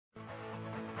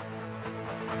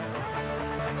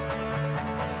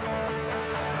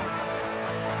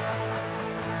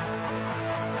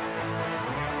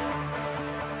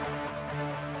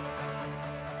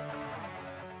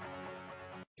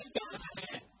guys a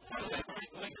hand. Throw that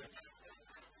right later.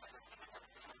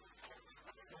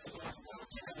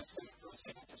 Let's see for a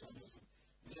second, just on this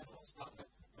general stuff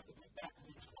that's going to be back to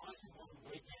you twice in one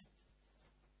weekend.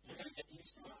 You're going to get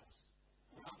used to us.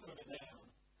 We're not moving down.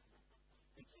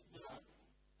 It's,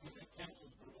 you think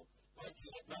council's brutal. Like you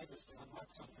get neighbors to unlock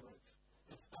on the roof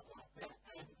and stuff like that.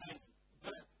 And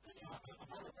a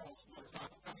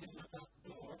motorcycle coming in the front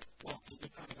door while kids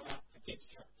are trying to go out to kids'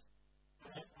 church.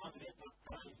 And that probably is not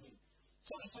crazy.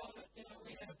 So I saw that,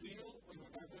 we had a deal. We were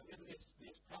going to move into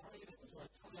this property that was worth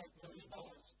 $28 million.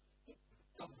 It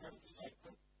doesn't hurt to say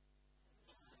it.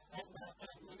 And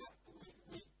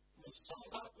we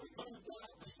sold up, we moved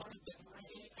out, we started getting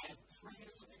ready, and 3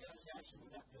 years of negotiation we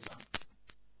got designed.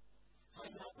 So I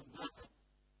ended up with nothing.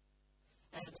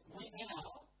 And we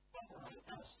now operate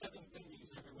out of 7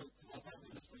 venues every week to make our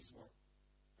ministries work.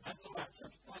 That's not our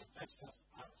church plans, that's just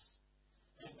us.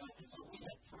 And so we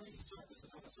had 3 services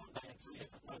on a Sunday in 3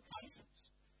 different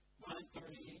locations.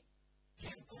 9:30,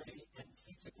 10:30, and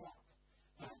 6 o'clock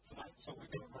tonight. So we're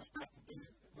going to rush back and do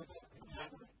with a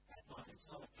gathering at night. It's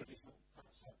not a traditional kind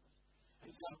of service.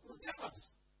 And so we're jealous.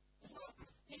 It's not,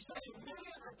 he's saying, $1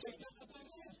 million or $2 just to do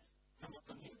this. Come up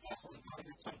to Newcastle and try to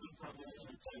get something from $1 million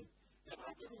or $2. Then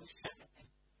I give him a shack,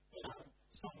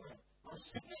 somewhere. Or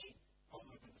city. Oh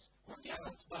my goodness. We're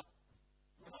jealous, but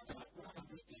we're not going to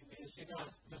be in this. You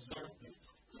guys deserve this.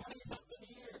 20-something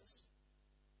years.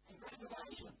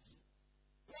 Congratulations.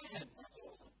 Man, that's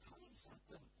awesome.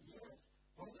 20-something years.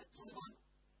 What is it? 21?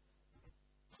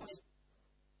 20?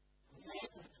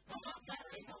 I'm not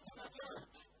married. I'm from that church.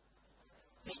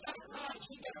 He got it right.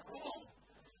 She got it wrong.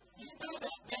 You know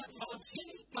that mom,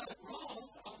 she got it wrong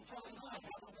on 29.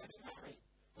 How long have you married?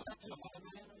 Was that to another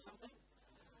man or something?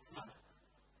 No.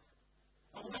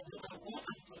 I was actually with a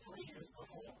woman for 3 years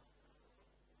before.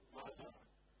 Well,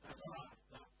 that's all right.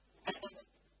 No.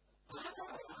 I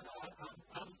know.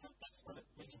 I'm an expert at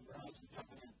being brides and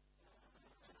jumping in.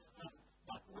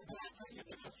 But we're glad to get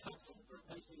us Hudson for at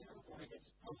least a year before he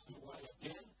gets posted away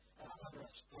again. Under a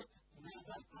strict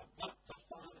mandate, I've got to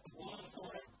find a woman for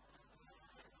him.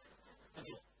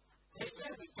 He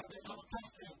says he's going to be on a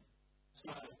costume.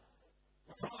 So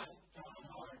we're trying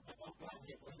hard, but don't blame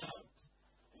me if we don't.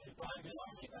 And if Brian gets on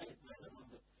me, they're the one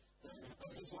that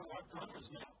he's one of our drummers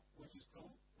now, which is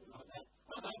cool. We love that.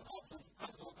 I know Hudson. I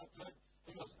just woke up to him.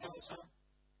 He goes, "Hello, sir."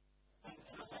 And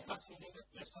I say, "Hudson, you need it?"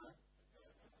 "Yes, sir."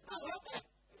 I love that.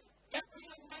 Every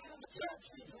young man in the church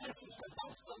needs lessons from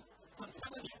Hudson. I'm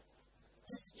telling you.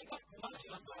 You got promotion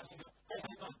on guys, you go, "Hey,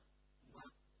 hang on."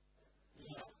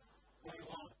 "Yeah. What do you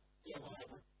want?" "Yeah,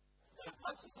 whatever."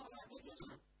 "Hudson's not like it, is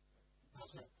it?" "No,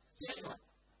 sir." So anyway,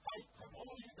 hey, from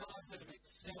all you guys that have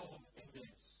excelled in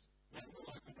this, man, we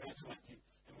want to congratulate you,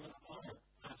 and we want to honor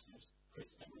Pastors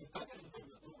Chris and Ruth. I got to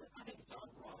move it over. I think it's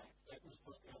ironic that we're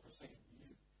supposed to be overseeing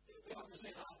you. You'll be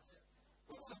overseeing us.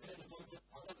 We've only been in the movement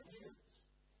 11 years.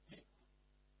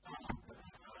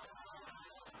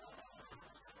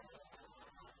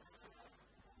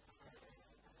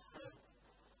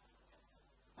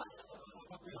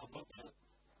 We all look at it.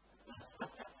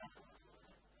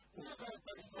 We've been married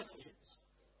 37 years.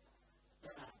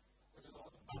 Which is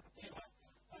awesome. But anyway,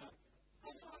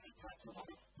 it takes a lot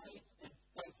of faith and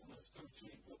faithfulness to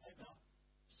achieve what they've done.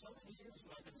 So many years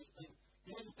making this thing.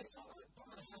 You know, you think, "Oh,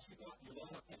 buying a house, you go out and you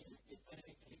loan up and you think and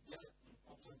you get it, and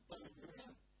all of a sudden, boom, you're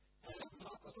in." And it's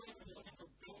not the same when you're looking for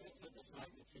buildings of this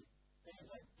magnitude.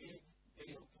 There's a big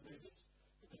deal to do this.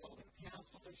 Because all the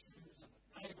council issues and the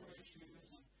neighbor issues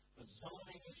and the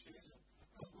zoning issues, and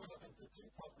we're looking for 2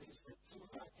 properties for 2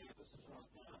 of our campuses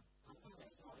right now. I'm telling you,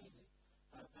 it's not easy.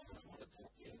 And I want to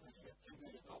talk to you unless you have $2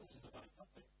 million in the bank up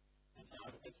there. And so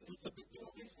it's a big deal.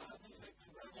 These guys need to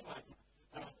congratulate you.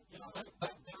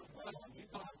 They've done well. And you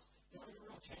guys, you're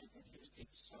real champions. You just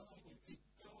keep sowing, you keep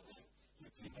building, you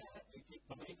keep at it, you keep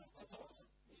believing. That's awesome.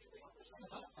 You should be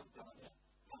understanding us, I'm telling you.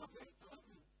 Come up and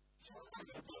show us how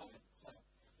you're doing it. So,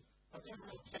 but they're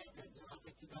real champions, and I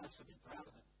think you guys should be proud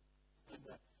of them. And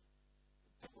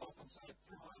people often say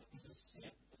pride is a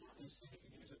sin. It's only a sin if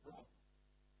you use it wrong.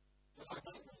 Just like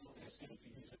anger is only a sin if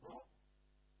you use it wrong.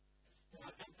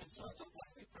 And so it's okay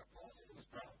to be proud. Paul said he was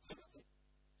proud of Timothy.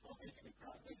 So okay to be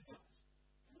proud of these guys.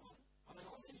 Come on. I mean,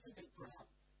 all these to be proud.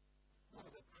 None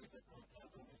of the cricket right now,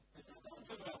 don't we? It's not done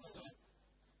too well, is it?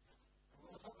 We're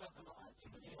going to talk about the lights.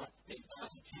 But anyway, these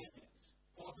guys are champions.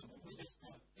 Awesome. And we just,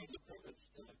 it's a privilege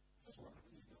to just work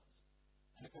with you guys.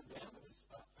 And to come down to this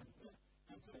stuff and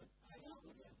to hang out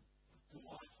with them, to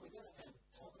life with them, and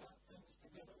talk about things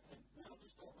together. And we don't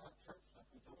just talk about church stuff,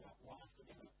 we talk about life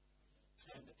together.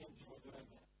 And enjoy doing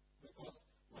that. Because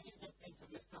when you get into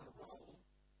this kind of role,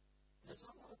 there's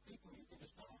not a lot of people you can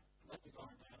just kind of let the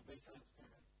guard down and be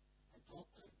transparent and talk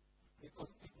to.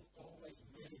 Because people always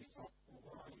immediately talk,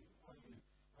 well, where are you? Are you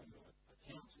a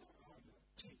counselor? Are you a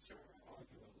teacher? Are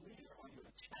you a leader? Are you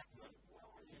a chaplain? Where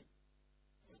are you?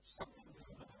 It's something that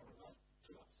doesn't matter about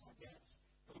to us, I guess.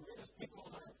 But the weirdest people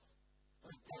on earth.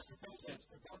 Like Pastor Phil says,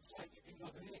 for God's sake, if you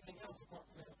know anything else apart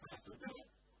from being a pastor, do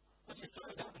it. Let's just throw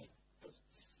it down here. Because,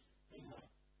 you know,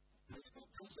 to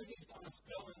see these guys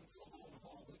going for a long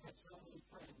haul, we've had so many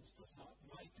friends just not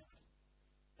make it.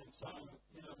 And so,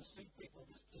 you know, to see people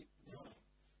just keep going.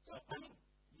 So I think,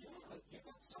 you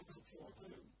got something for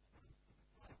who?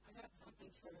 I got something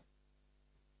for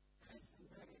Chris and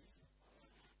Ruth.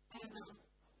 And I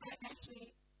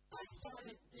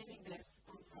started doing this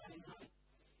on Friday night.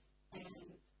 And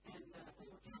we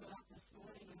were coming up this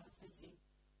morning, and I was thinking,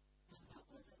 what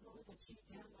was it, Lord, that you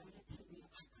downloaded to me?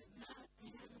 I could not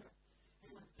remember.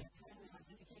 And I kept praying, and I was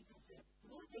thinking, I said,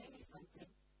 Lord gave me something.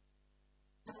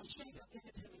 And I'm sure He'll give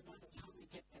it to me by the time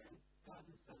we get there. And God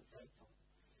is so faithful.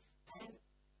 And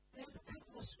there's a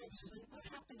couple of scriptures. And what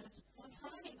happened is on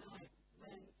Friday night,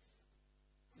 when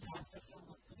Pastor Phil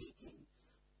was speaking,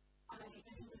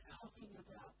 he was talking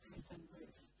about Chris and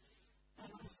Ruth. And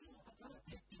I got a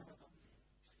picture of them.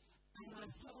 And I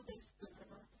saw the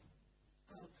river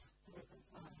of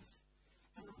life.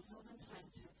 And I saw them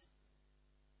planted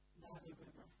by the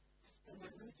river. And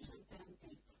their roots went down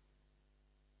deep.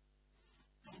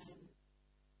 And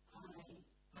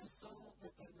I saw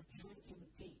that they were drinking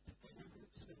deep. And their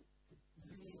roots went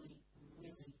really,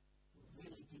 really,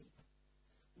 really deep.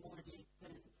 More deep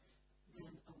than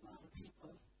a lot of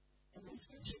people. And the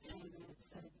scripture came and it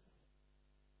said,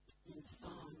 in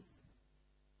Psalm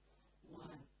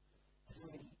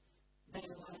 1:3, they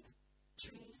are like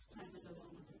trees planted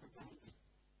along the riverbank,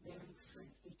 bearing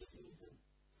fruit each season.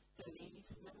 Their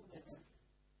leaves never wither,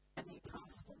 and they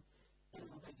prosper in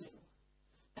all they do.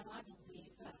 And I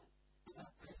believe that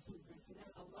about Chris and Ruth. And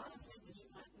there's a lot of things you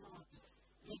might not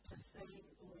get to say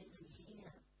or even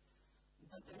hear,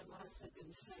 but their lives have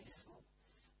been faithful.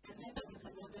 And then there was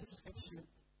another scripture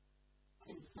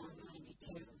in Psalm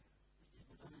 92. Just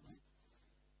find it.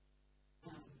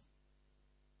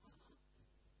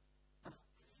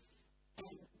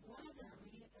 And one of the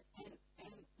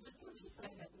and just let me say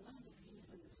that one of the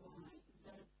reasons why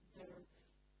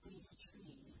these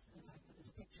trees, and I have this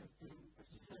picture of them, are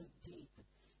so deep,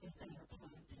 is they are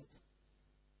planted.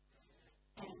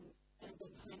 And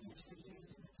been planted for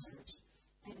years in the church.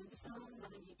 And in Psalm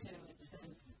 92 it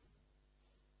says,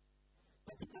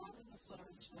 but the garden will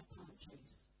flourish like palm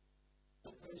trees,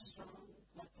 and grow strong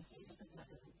like the cedars of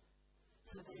Lebanon.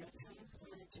 For they are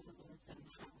transplanted to the Lord's own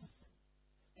house.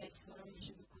 They flourish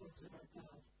in the courts of our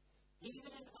God.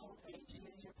 Even in old age,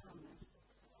 here's your promise.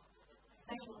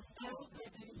 They will still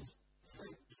produce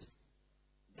fruit.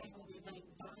 They will remain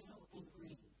vital and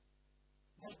green.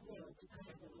 They will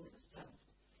declare the Lord is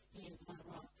just. He is my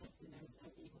rock, and there is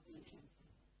no evil in Him.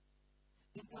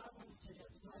 And God wants to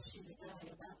just bless you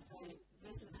today about saying,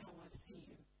 this is how I see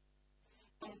you.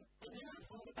 And then I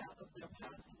thought about their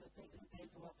past and the things that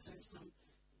they've walked through, some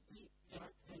deep,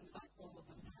 dark things like all of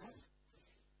us have.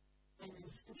 And in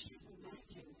scriptures in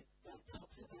Matthew that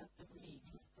talks about the reed.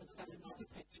 There's about another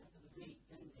picture of the reed,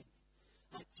 isn't it?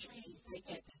 Like trees, they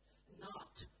get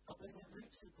knocked, but when their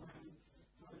roots are grown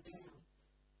or down,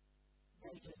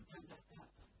 they just come back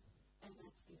up. And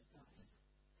that's these guys.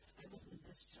 And this is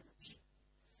this church.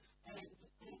 And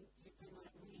they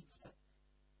might reeds, but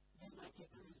they might get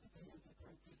bruised, but they don't get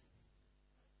broken.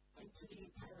 And to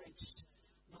be encouraged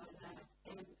by that.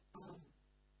 And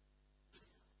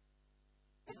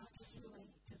I just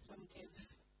really just want to give,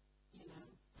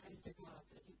 praise to God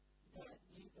that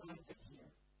you guys are here,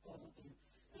 all of you.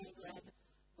 And I'm glad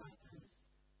by Chris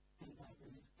and by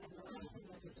Ruth. And the last thing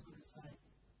I just want to say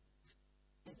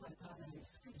is I got a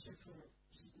scripture for,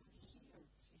 she's not here,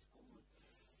 she's gone.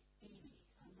 Evie,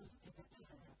 I must give it to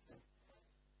her after.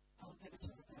 I'll give it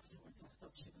to her afterwards. I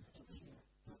thought she was still here.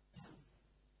 But,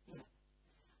 yeah.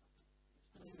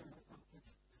 Later, I'll give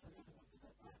some other ones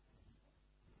about that.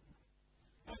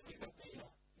 You got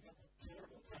the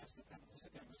terrible task of having to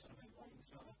sit down and listen to me while you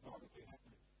smell that barbecue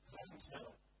happening. Because I can smell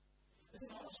it. It's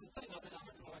an awesome thing. I mean, I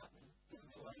had to go out and get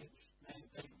the age and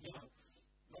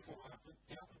before I could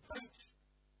get up and preach.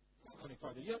 Don't go any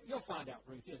further. You'll find out,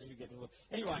 Ruth, as you get a little.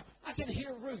 Anyway, I can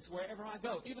hear Ruth wherever I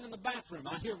go. Even in the bathroom,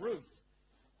 I hear Ruth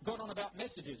going on about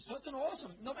messages. So it's an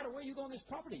awesome, no matter where you go on this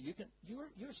property,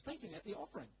 you're speaking at the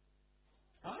offering.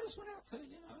 I just went out to,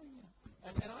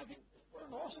 and I can, what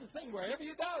an awesome thing. Wherever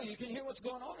you go, you can hear what's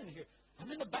going on in here.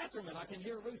 I'm in the bathroom, and I can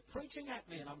hear Ruth preaching at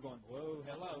me, and I'm going, whoa,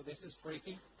 hello, this is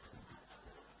freaky.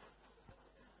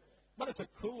 But it's a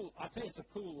cool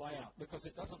layout because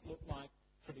it doesn't look like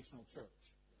traditional church.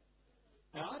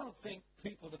 Now, I don't think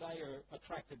people today are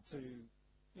attracted to,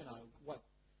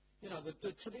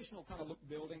 the traditional kind of look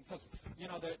building because,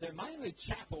 they're mainly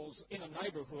chapels in a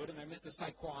neighborhood and they're meant to stay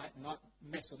quiet and not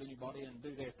mess with anybody and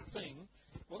do their thing.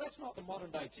 Well, that's not the modern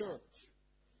day church.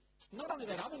 Not only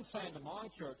that, I've been saying to my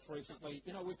church recently,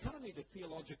 we kind of need to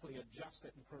theologically adjust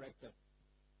it and correct it.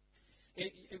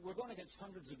 We're going against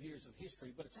hundreds of years of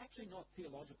history, but it's actually not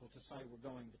theological to say we're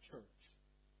going to church.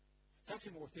 It's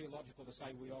actually more theological to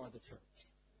say we are the church.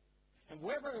 And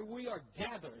wherever we are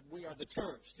gathered, we are the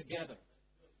church together.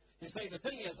 You see, the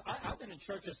thing is, I've been in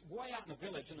churches way out in the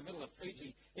village in the middle of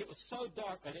Fiji. It was so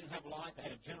dark, they didn't have light. They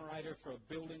had a generator for a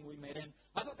building we met in.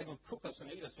 I thought they were going to cook us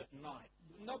and eat us at night.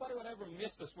 Nobody would ever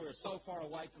miss us. We were so far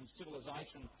away from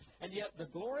civilization. And yet the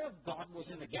glory of God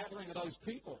was in the gathering of those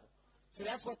people. See,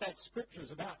 that's what that scripture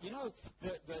is about.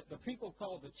 The people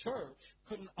called the church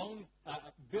couldn't own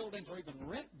buildings or even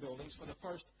rent buildings for the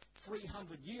first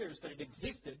 300 years that it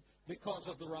existed because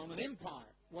of the Roman Empire.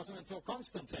 It wasn't until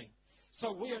Constantine.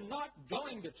 So we are not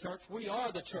going to church. We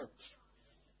are the church.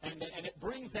 And it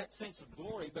brings that sense of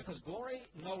glory because glory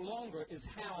no longer is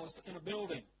housed in a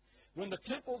building. When the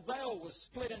temple veil was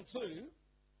split in two,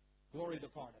 glory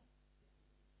departed.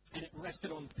 And it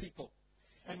rested on people.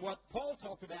 And what Paul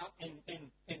talked about in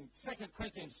 2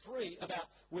 Corinthians 3 about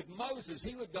with Moses,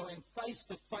 he would go in face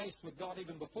to face with God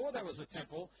even before there was a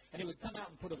temple, and he would come out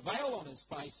and put a veil on his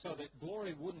face so that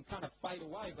glory wouldn't kind of fade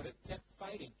away, but it kept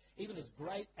fading. Even as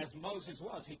great as Moses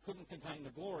was, he couldn't contain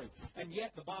the glory. And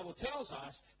yet the Bible tells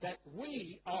us that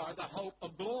we are the hope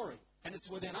of glory, and it's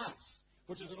within us,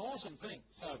 which is an awesome thing.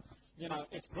 So,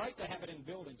 it's great to have it in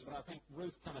buildings, but I think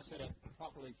Ruth kind of said it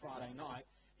properly Friday night.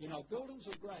 Buildings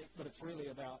are great, but it's really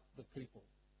about the people.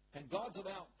 And God's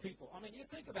about people. I mean, you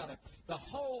think about it. The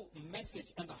whole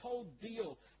message and the whole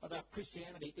deal about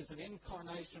Christianity is an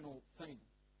incarnational thing.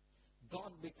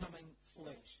 God becoming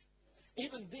flesh.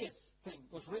 Even this thing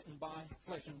was written by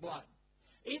flesh and blood.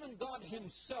 Even God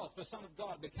himself, the Son of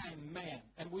God, became man,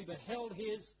 and we beheld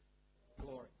his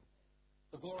glory.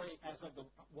 The glory as of the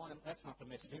one. That's not the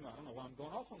message. I don't know why I'm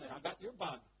going off on that. I got your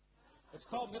bug. It's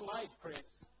called middle age, Chris.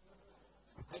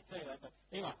 I hate to say that, but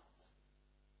anyway.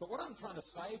 But what I'm trying to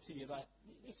say to you that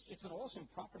it's an awesome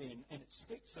property, and it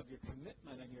speaks of your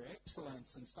commitment and your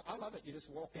excellence and stuff. I love it. You just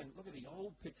walk in, look at the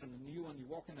old picture and the new one. You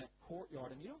walk in that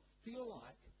courtyard, and you don't feel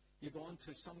like you're going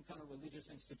to some kind of religious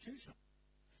institution.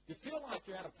 You feel like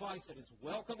you're at a place that is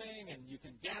welcoming, and you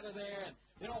can gather there, and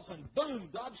then all of a sudden, boom,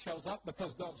 God shows up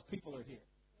because God's people are here.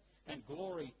 And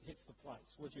glory hits the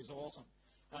place, which is awesome.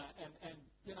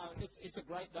 It's a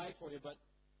great day for you, but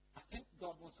I think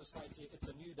God wants to say to you, it's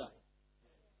a new day.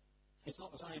 It's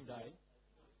not the same day.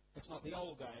 It's not the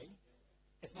old day.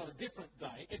 It's not a different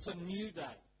day. It's a new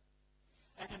day.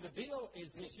 And the deal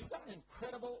is this. You've got an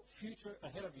incredible future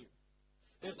ahead of you.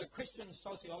 There's a Christian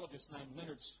sociologist named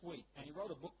Leonard Sweet, and he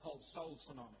wrote a book called Soul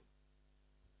Tsunami.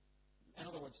 In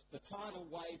other words, the tidal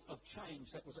wave of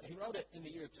change. He wrote it in the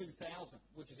year 2000,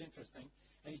 which is interesting.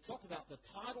 And he talked about the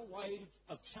tidal wave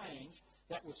of change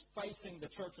that was facing the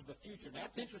church of the future. Now,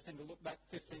 it's interesting to look back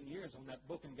 15 years on that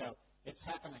book and go, it's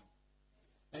happening.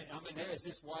 There is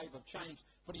this wave of change.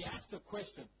 But he asked a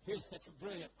question. It's a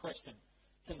brilliant question.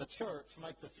 Can the church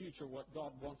make the future what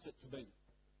God wants it to be?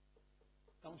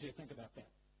 I want you to think about that.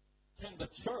 Can the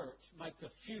church make the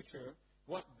future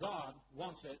what God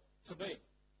wants it to be?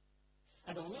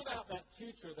 And to live out that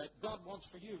future that God wants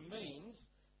for you means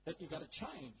that you've got to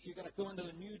change. You've got to go into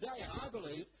a new day. And I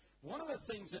believe one of the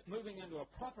things that moving into a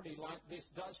property like this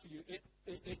does for you,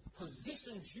 it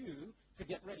positions you to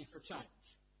get ready for change.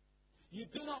 You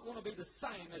do not want to be the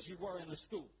same as you were in the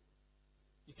school.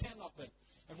 You cannot be.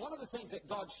 And one of the things that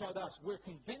God showed us, we're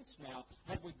convinced now,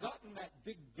 had we gotten that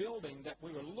big building that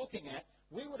we were looking at,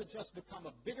 we would have just become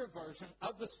a bigger version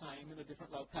of the same in a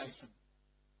different location.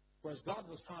 Whereas God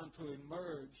was trying to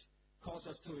cause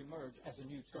us to emerge as a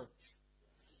new church.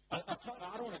 I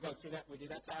don't want to go through that with you.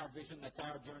 That's our vision. That's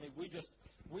our journey.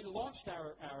 We launched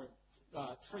our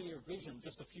 3-year vision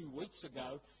just a few weeks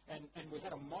ago, and we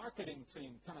had a marketing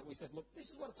team we said, look, this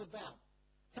is what it's about.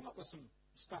 Come up with some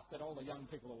stuff that all the young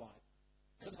people will like,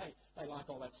 because they like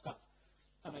all that stuff.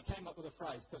 And they came up with a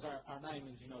phrase, because our name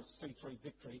is, C3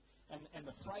 Victory, and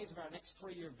the phrase of our next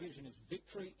 3-year vision is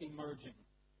Victory Emerging.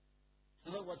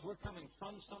 In other words, we're coming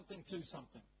from something to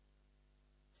something.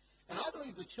 And I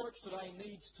believe the church today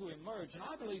needs to emerge, and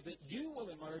I believe that you will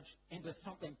emerge into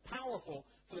something powerful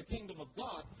for the kingdom of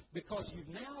God, because you've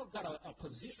now got a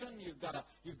position, you've got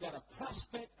a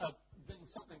prospect of being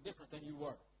something different than you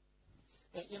were.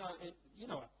 You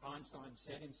know what Einstein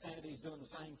said, insanity is doing the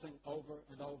same thing over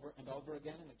and over and over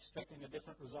again and expecting a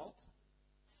different result.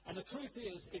 And the truth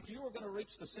is, if you were going to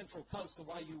reach the Central Coast the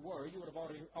way you were, you would have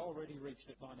already reached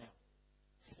it by now.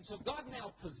 And so God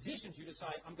now positions you to say,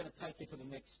 I'm going to take you to the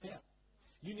next step.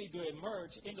 You need to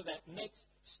emerge into that next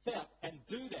step and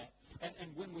do that.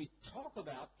 And when we talk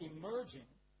about emerging,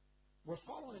 we're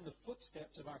following in the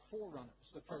footsteps of our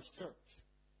forerunners, the first church.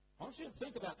 I want you to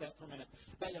think about that for a minute.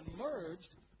 They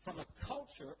emerged from a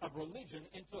culture of religion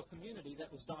into a community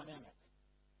that was dynamic.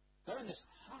 They're in this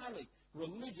highly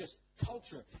religious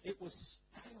culture. It was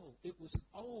stale. It was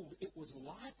old. It was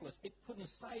lifeless. It couldn't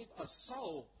save a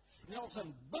soul. And all of a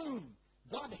sudden, boom,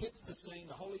 God hits the scene.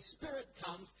 The Holy Spirit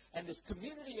comes, and this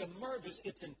community emerges.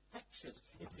 It's infectious.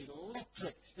 It's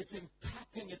electric. It's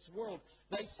impacting its world.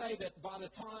 They say that by the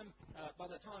time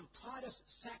Titus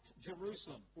sacked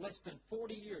Jerusalem, less than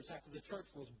 40 years after the church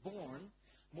was born,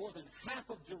 more than half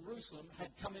of Jerusalem had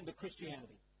come into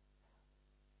Christianity.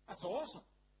 That's awesome.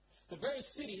 The very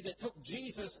city that took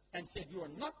Jesus and said, you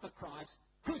are not the Christ,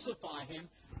 crucify him,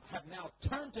 have now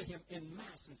turned to him in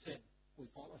mass and said, we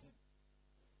follow him.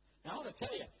 Now, I want to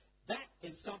tell you, that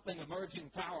is something emerging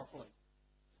powerfully.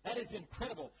 That is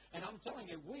incredible. And I'm telling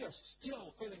you, we are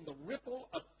still feeling the ripple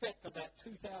effect of that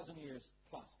 2,000 years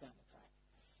plus down the track.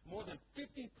 More than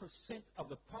 50% of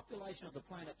the population of the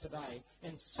planet today,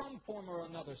 in some form or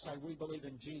another, say we believe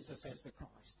in Jesus as the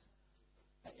Christ.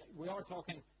 We are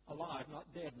talking alive, not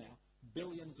dead now.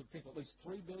 Billions of people, at least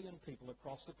 3 billion people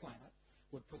across the planet,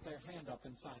 would put their hand up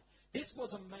and say, this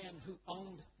was a man who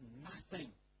owned nothing,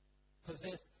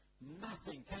 possessed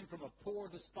nothing, came from a poor,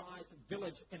 despised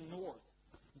village in north.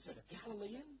 He said, a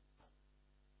Galilean?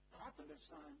 Carpenter's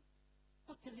son?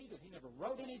 What can he do? He never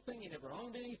wrote anything. He never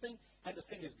owned anything. Had to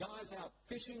send his guys out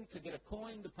fishing to get a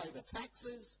coin to pay the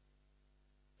taxes.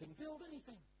 Didn't build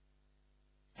anything.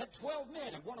 Had 12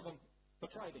 men, and one of them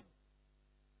betrayed him.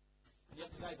 And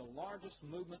yet today, the largest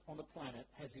movement on the planet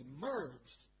has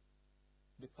emerged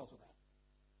because of that.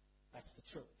 That's the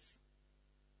church.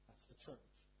 That's the church.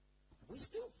 We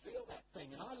still feel that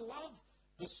thing, and I love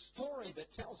the story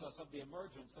that tells us of the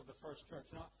emergence of the first church.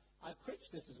 Now, I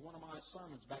preached this as one of my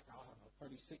sermons back, I don't know,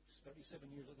 36,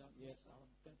 37 years ago. Yes,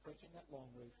 I've been preaching that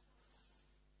long, Ruth.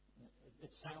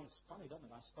 It sounds funny, doesn't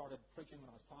it? I started preaching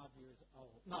when I was 5 years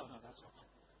old. No, that's not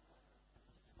true.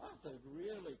 I have to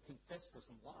really confess for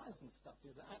some lies and stuff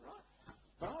here. That right?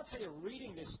 But I want to tell you,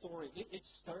 reading this story, it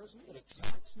stirs me, it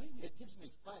excites me, it gives me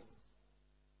faith.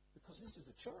 Because this is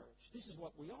the church. This is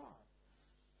what we are.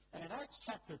 And in Acts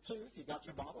chapter 2, if you got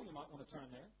your Bible, you might want to turn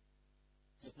there.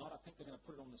 If not, I think they're going to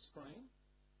put it on the screen.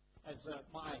 As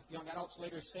my young adults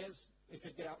leader says, if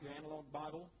you get out your analog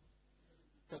Bible,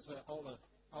 because all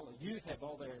the youth have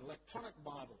all their electronic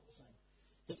Bibles. And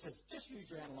he says, just use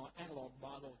your analog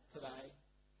Bible today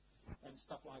and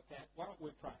stuff like that. Why don't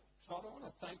we pray? Father, I want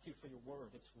to thank you for your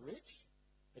word. It's rich.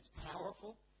 It's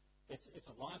powerful. It's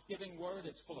a life-giving word.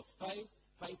 It's full of faith.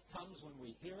 Faith comes when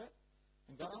we hear it.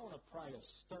 And God, I want to pray a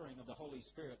stirring of the Holy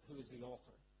Spirit, who is the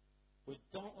author. We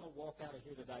don't want to walk out of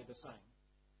here today the same.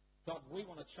 God, we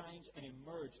want to change and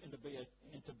emerge into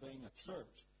being a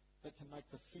church that can make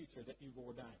the future that you've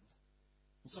ordained.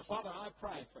 And so, Father, I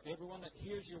pray for everyone that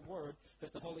hears your word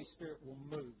that the Holy Spirit will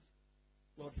move.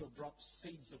 Lord, he'll drop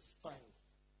seeds of faith.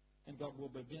 And God will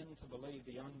begin to believe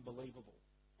the unbelievable.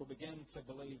 We'll begin to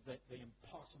believe that the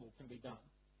impossible can be done.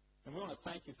 And we want to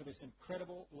thank you for this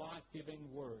incredible, life-giving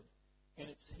word and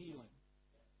its healing,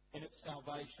 and its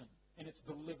salvation, and its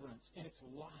deliverance, and its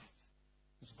life.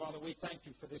 And so, Father, we thank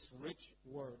you for this rich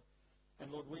word. And,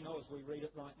 Lord, we know as we read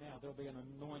it right now, there'll be an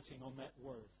anointing on that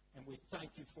word. And we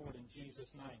thank you for it in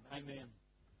Jesus' name. Amen.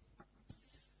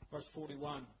 Verse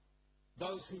 41.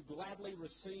 Those who gladly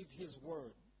received his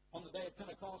word. On the day of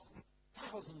Pentecost,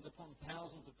 thousands upon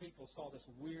thousands of people saw this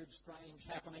weird, strange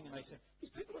happening, and they said,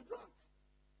 these people are drunk.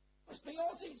 Must be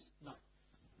Aussies. No.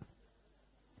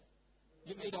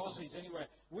 You meet Aussies anywhere.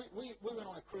 We went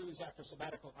on a cruise after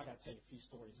sabbatical. I got to tell you a few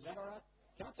stories. Is that all right?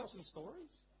 Can I tell some stories?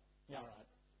 Yeah, all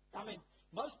right. I mean,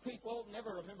 most people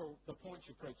never remember the points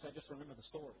you preach. They just remember the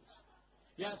stories.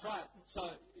 Yeah, that's right.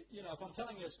 So, if I'm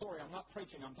telling you a story, I'm not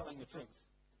preaching. I'm telling the truth.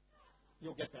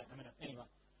 You'll get that in a minute. Anyway.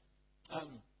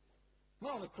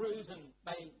 We're on a cruise, and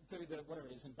they do the, whatever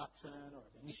it is, induction or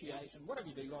initiation, whatever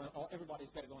you do.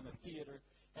 Everybody's got to go in the theater.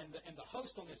 And the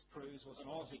host on this cruise was an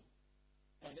Aussie.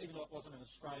 And even though it wasn't an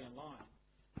Australian line.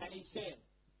 And he said,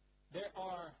 there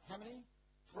are, how many?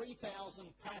 3,000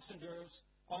 passengers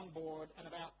on board and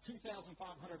about 2,500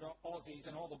 Aussies,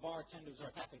 and all the bartenders are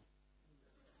happy.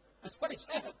 That's what he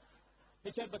said.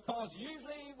 He said, because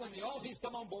usually when the Aussies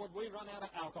come on board, we run out of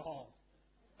alcohol.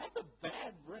 That's a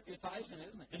bad reputation,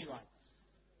 isn't it? Anyway,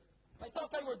 they thought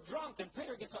they were drunk, and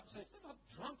Peter gets up and says, they're not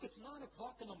drunk. It's 9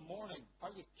 o'clock in the morning. Are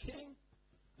you kidding?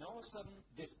 And all of a sudden,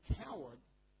 this coward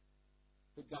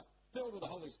who got filled with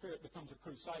the Holy Spirit becomes a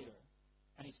crusader.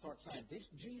 And he starts saying, this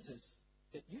Jesus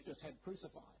that you just had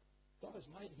crucified, God has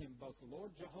made him both Lord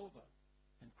Jehovah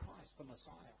and Christ the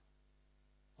Messiah.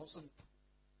 All of a sudden,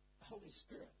 the Holy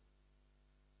Spirit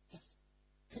just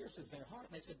pierces their heart.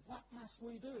 And they said, what must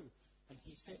we do? And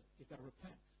he said, you've got to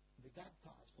repent and be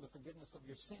baptized for the forgiveness of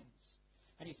your sins.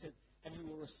 And he said, and you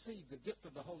will receive the gift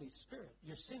of the Holy Spirit.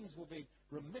 Your sins will be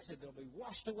remitted. They'll be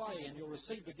washed away, and you'll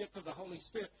receive the gift of the Holy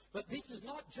Spirit. But this is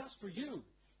not just for you.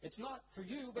 It's not for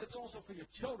you, but it's also for your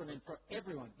children and for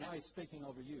everyone. Now he's speaking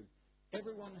over you.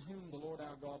 Everyone whom the Lord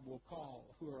our God will call,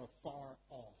 who are afar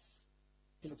off.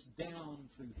 He looks down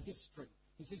through history.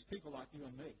 He sees people like you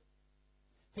and me.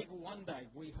 People, one day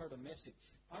we heard a message.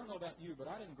 I don't know about you, but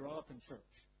I didn't grow up in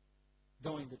church,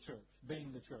 going to church,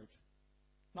 being the church,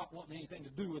 not wanting anything to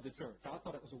do with the church. I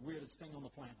thought it was the weirdest thing on the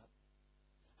planet.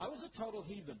 I was a total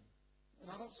heathen. And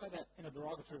I don't say that in a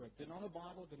derogatory way. Didn't own a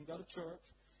Bible, didn't go to church.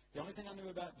 The only thing I knew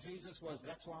about Jesus was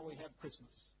that's why we have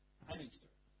Christmas and Easter.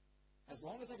 As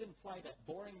long as I didn't play that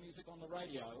boring music on the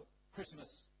radio,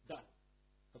 Christmas Day.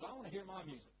 Because I want to hear my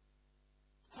music.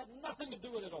 Had nothing to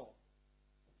do with it all.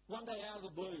 One day out of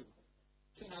the blue,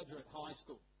 teenager at high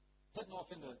school, heading off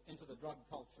into the drug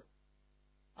culture.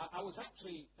 I was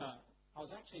actually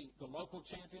the local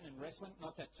champion in wrestling,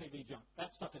 not that TV junk.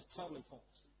 That stuff is totally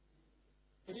false.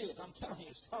 It is. I'm telling you,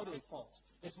 it's totally false.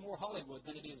 It's more Hollywood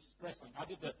than it is wrestling. I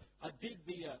did the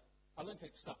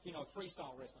Olympic stuff,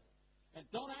 freestyle wrestling. And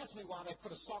don't ask me why they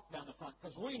put a sock down the front,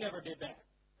 because we never did that.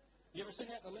 You ever seen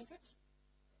that in the Olympics?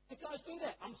 The guys do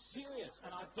that. I'm serious,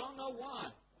 and I don't know why.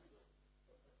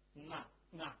 Nah.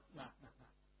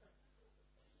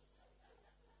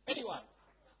 Anyway,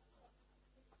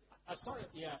 I started,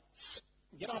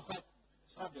 get off that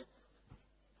subject.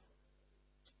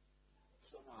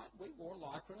 So we wore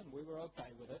lycra, and we were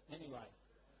okay with it. Anyway.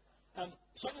 I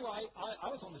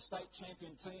was on the state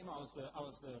champion team. I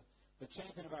was the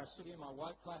champion of our city in my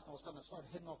weight class. All of a sudden, I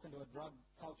started heading off into a drug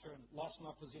culture and lost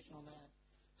my position on that.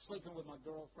 Sleeping with my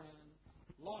girlfriend.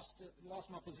 Lost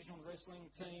my position on the wrestling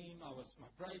team.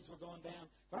 My grades were going down.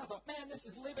 But I thought, man, this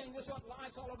is living. This is what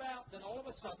life's all about. Then all of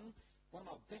a sudden, one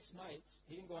of my best mates,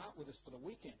 he didn't go out with us for the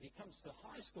weekend. He comes to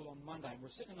high school on Monday, and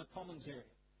we're sitting in the commons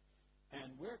area.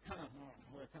 And we're kind of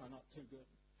not too good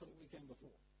for the weekend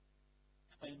before.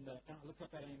 And I looked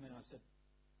up at him and I said,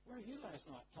 where were you last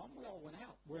night, Tom? We all went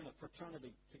out. We're in a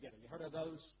fraternity together. You heard of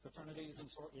those fraternities and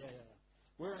sort? Yeah.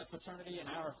 We're in a fraternity, and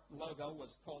our logo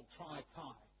was called Tri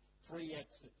Chi, 3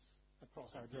 X's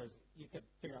across our jersey. You could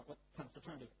figure out what kind of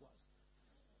fraternity it was.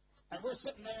 And we're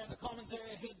sitting there in the commons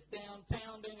area, heads down,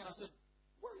 pounding, and I said,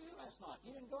 where were you last night?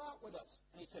 You didn't go out with us.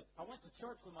 And he said, I went to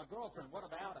church with my girlfriend. What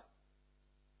about it?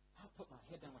 I put my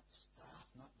head down and went, stop,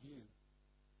 not you.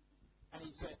 And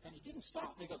he said, and he didn't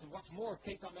stop me. He goes, and what's more,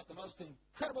 Keith, I met the most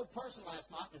incredible person last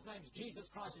night. His name's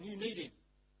Jesus Christ, and you need him.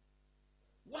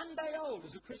 1 day old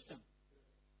as a Christian.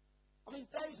 I mean,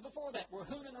 days before that, we're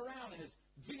hooning around in his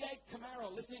V8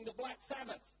 Camaro listening to Black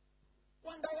Sabbath.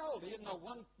 1 day old. He didn't know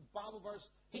one Bible verse.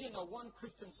 He didn't know one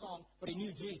Christian song, but he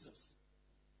knew Jesus.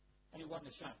 And he wasn't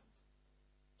ashamed.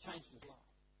 Changed his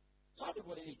life. So I did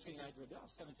what any teenager would do. I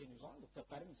was 17 years old. I looked up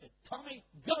at him and said, Tommy,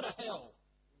 go to hell.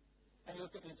 And he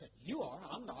looked at me and said, you are,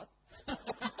 I'm not.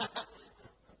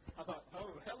 I thought,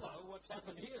 oh, hello, what's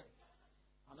happened here?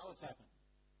 I know what's happened.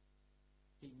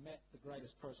 He met the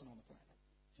greatest person on the planet,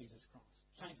 Jesus Christ.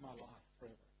 Changed my life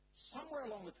forever. Somewhere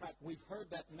along the track, we've heard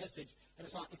that message, and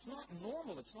it's like, it's not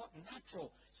normal, it's not natural.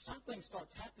 Something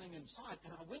starts happening inside.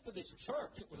 And I went to this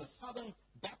church. It was a Southern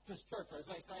Baptist church, or as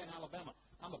they say in Alabama,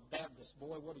 I'm a Baptist.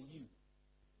 Boy, what are you?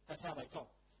 That's how they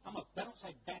talk. They don't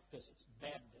say Baptist, it's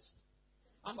Baptist.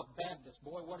 I'm a Baptist,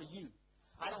 boy, what are you?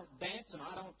 I don't dance, and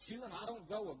I don't chew, and I don't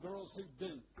go with girls who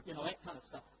do. That kind of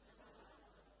stuff.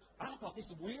 I thought, this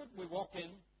is weird. We walked in.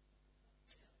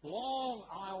 Long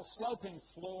aisle, sloping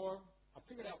floor. I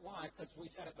figured out why, because we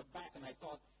sat at the back, and they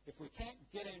thought, if we can't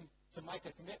get him to make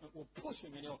a commitment, we'll push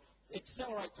him, and he'll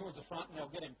accelerate towards the front, and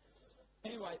they'll get him.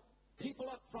 Anyway, people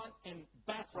up front in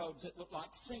bathrobes that looked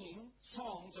like singing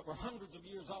songs that were hundreds of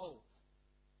years old.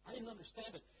 I didn't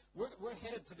understand it. We're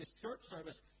headed to this church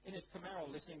service in his Camaro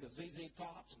listening to ZZ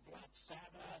Tops and Black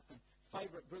Sabbath, and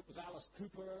favorite group was Alice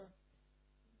Cooper.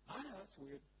 I know, that's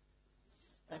weird.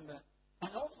 And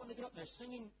all of a sudden they get up and they're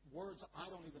singing words I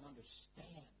don't even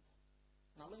understand.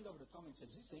 And I leaned over to Tommy and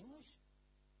said, is this English?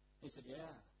 He said,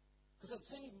 yeah. Because they'd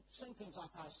sing things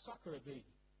like, I succor thee.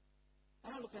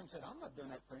 And I looked at him and said, I'm not doing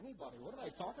that for anybody. What are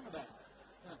they talking about?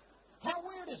 How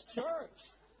weird is church?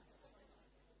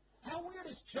 How weird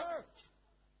is church?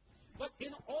 But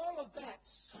in all of that,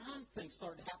 something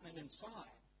started happening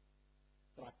inside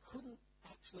that I couldn't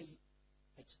actually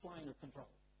explain or control.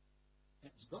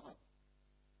 And it was God.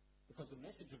 Because the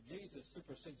message of Jesus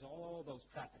supersedes all those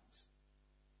trappings.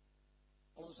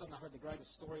 All of a sudden I heard the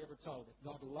greatest story ever told. That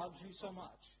God loves you so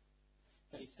much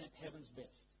that He sent heaven's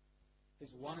best.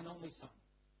 His one and only Son.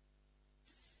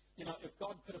 You know, if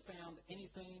God could have found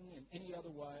anything in any other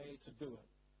way to do it,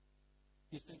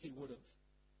 you'd think He would have.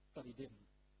 But He didn't.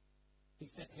 He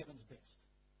sent heaven's best.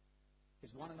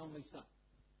 His one and only Son.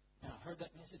 And I heard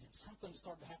that message and something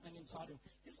started happening inside him.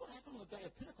 This is what happened on the day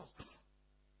of Pentecost.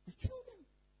 We killed Him.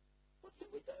 What can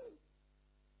we do?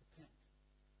 Repent.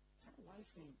 Turn away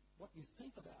from what you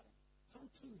think about Him. Turn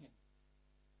to Him.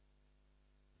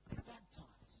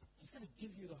 Baptize. He's going to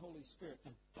give you the Holy Spirit.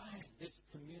 And bang, this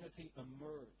community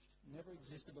emerged. Never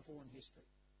existed before in history.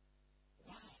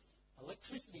 Life,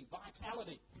 electricity,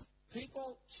 vitality.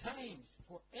 People changed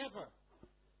forever.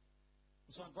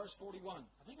 And so in verse 41,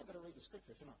 I think I better read the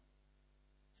scripture, shouldn't I?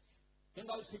 Then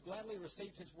those who gladly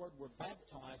received His word were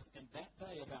baptized, and that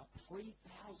day about 3,000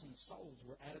 souls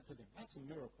were added to them. That's a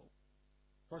miracle.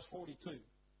 Verse 42.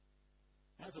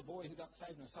 As a boy who got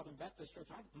saved in a Southern Baptist church,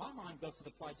 my mind goes to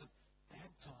the place of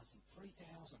baptizing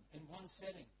 3,000 in one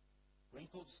setting.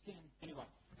 Wrinkled skin. Anyway,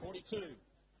 42.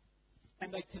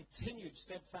 And they continued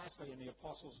steadfastly in the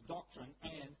apostles' doctrine,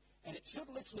 and it should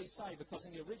literally say, because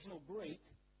in the original Greek,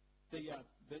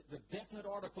 the definite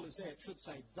article is there. It should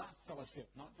say the fellowship,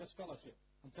 not just fellowship.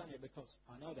 I'm telling you because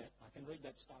I know that. I can read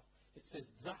that stuff. It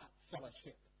says the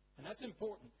fellowship. And that's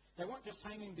important. They weren't just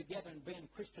hanging together and being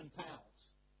Christian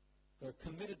pals. They're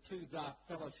committed to the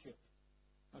fellowship.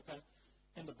 Okay?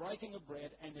 In the breaking of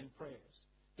bread and in prayers.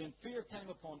 Then fear came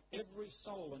upon every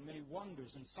soul, and many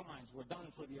wonders and signs were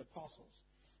done through the apostles.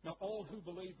 Now all who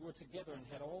believed were together and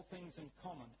had all things in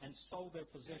common, and sold their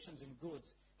possessions and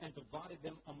goods, and divided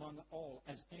them among all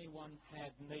as anyone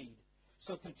had need.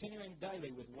 So continuing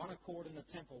daily with one accord in the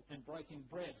temple, and breaking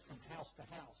bread from house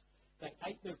to house, they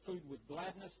ate their food with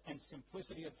gladness and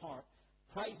simplicity of heart,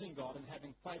 praising God and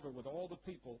having favor with all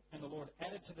the people. And the Lord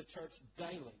added to the church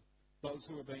daily those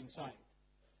who were being saved.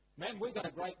 Man, we've got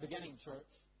a great beginning, church.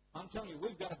 I'm telling you,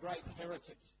 we've got a great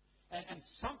heritage. And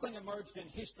something emerged in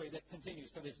history that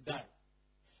continues to this day.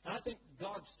 And I think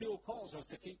God still calls us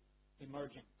to keep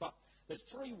emerging. But there's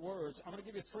 3 words. I'm going to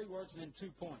give you 3 words and then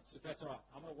 2 points, if that's all right.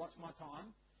 I'm going to watch my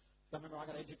time. Remember, I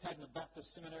got educated in the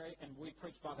Baptist seminary, and we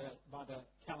preach by the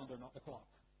calendar, not the clock.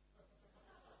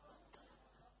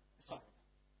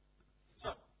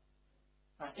 So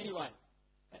anyway,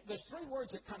 there's 3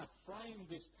 words that kind of frame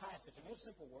this passage, and they're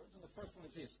simple words. And the first one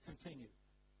is this: continue.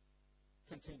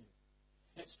 Continue.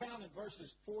 And it's found in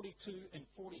verses 42 and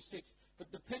 46.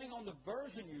 But depending on the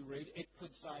version you read, it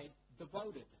could say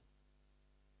devoted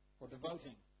or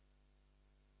devoting.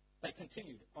 They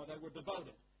continued, or they were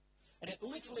devoted. And it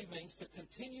literally means to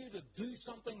continue to do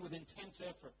something with intense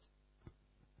effort.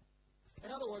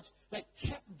 In other words, they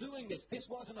kept doing this. This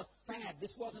wasn't a fad.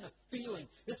 This wasn't a feeling.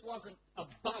 This wasn't a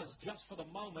buzz just for the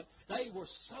moment. They were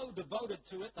so devoted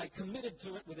to it, they committed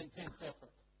to it with intense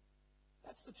effort.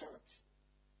 That's the church.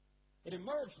 It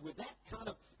emerged with that kind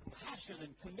of passion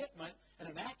and commitment and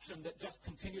an action that just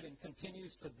continued and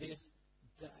continues to this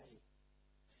day.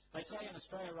 They say in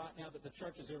Australia right now that the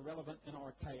church is irrelevant and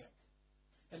archaic.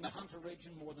 In the Hunter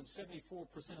region, more than 74%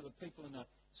 of the people in a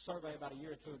survey about a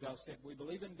year or 2 ago said, we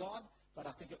believe in God, but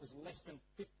I think it was less than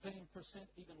 15%,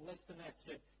 even less than that,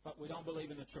 said, but we don't believe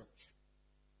in the church.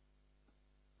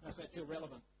 That's why it's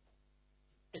irrelevant.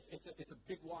 It's a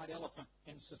big white elephant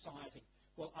in society.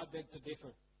 Well, I beg to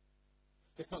differ.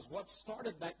 Because what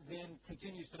started back then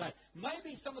continues today.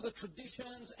 Maybe some of the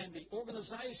traditions and the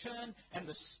organization and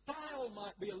the style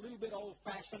might be a little bit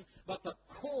old-fashioned, but the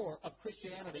core of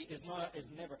Christianity is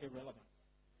never irrelevant.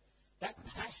 That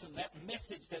passion, that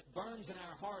message that burns in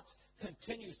our hearts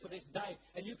continues to this day.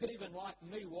 And you could even, like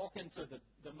me, walk into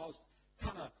the most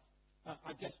kind of,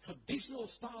 traditional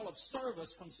style of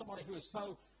service from somebody who is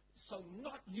so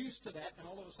not used to that, and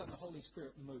all of a sudden the Holy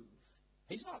Spirit moves.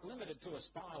 He's not limited to a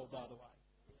style, by the way.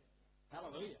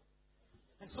 Hallelujah.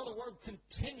 And so the word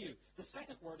continue. The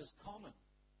second word is common.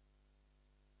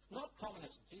 Not common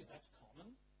as, gee, that's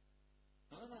common.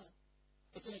 No.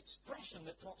 It's an expression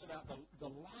that talks about the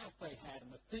life they had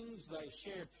and the things they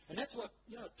shared. And that's what,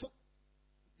 it took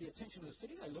the attention of the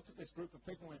city. They looked at this group of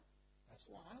people and went, that's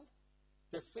wild.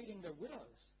 They're feeding their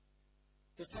widows.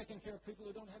 They're taking care of people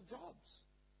who don't have jobs.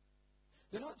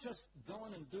 They're not just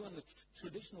going and doing the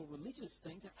traditional religious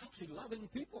thing. They're actually loving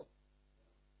people.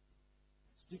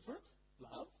 It's different.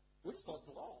 Love. We just thought it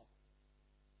was law.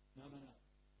 No.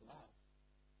 Love.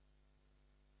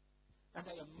 And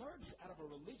they emerged out of a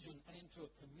religion and into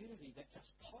a community that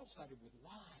just pulsated with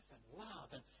life and love.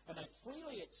 And they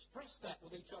freely expressed that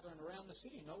with each other and around the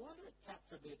city. No wonder it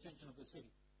captured the attention of the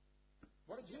city.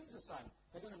 What did Jesus say?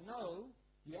 They're going to know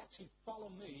you actually follow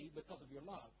me because of your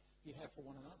love you have for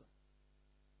one another.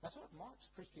 That's what marks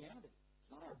Christianity.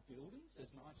 It's not our buildings,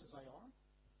 as nice as they are.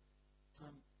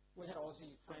 We had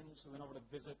Aussie friends who went over to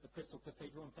visit the Crystal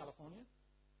Cathedral in California.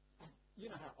 And you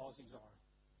know how Aussies are.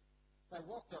 They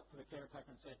walked up to the caretaker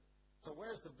and said, so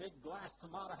where's the big glass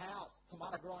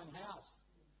tomato-growing house?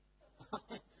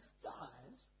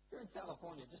 Guys, you're in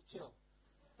California, just chill.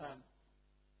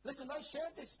 Listen, they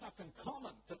shared this stuff in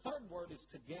common. The third word is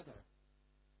together.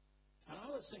 And I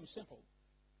know it seems simple,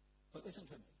 but listen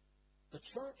to me. The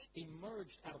church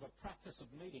emerged out of a practice of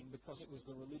meeting because it was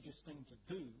the religious thing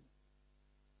to do.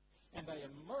 And they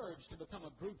emerged to become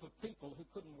a group of people who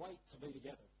couldn't wait to be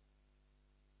together.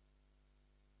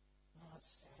 Oh,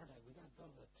 it's Saturday. We've got to go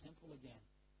to the temple again.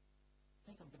 I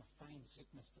think I'm going to feign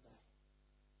sickness today.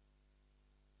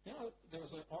 You know, there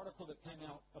was an article that came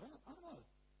out about,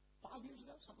 5 years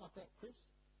ago, something like that, Chris,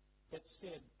 that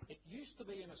said it used to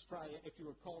be in Australia, if you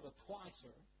were called a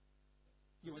twicer,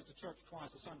 you went to church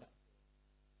twice a Sunday.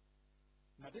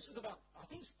 Now, this was about, I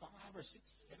think it's 5 or 6,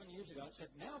 7 years ago. It said,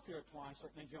 now if you're a twicer,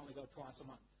 it means you only go twice a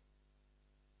month.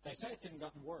 They say it's even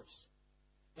gotten worse.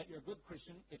 That you're a good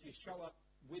Christian if you show up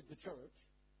with the church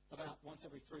about once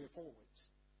every 3 or 4 weeks.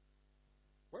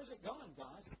 Where's it going,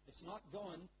 guys? It's not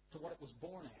going to what it was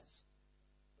born as.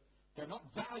 They're not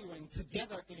valuing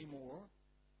together anymore.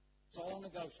 It's all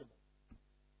negotiable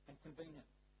and convenient.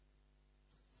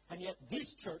 And yet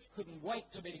this church couldn't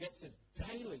wait to be together. It says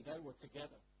daily they were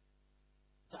together.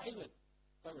 Daily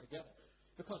they were together.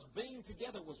 Because being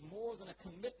together was more than a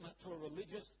commitment to a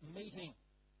religious meeting.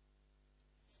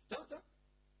 Don't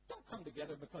come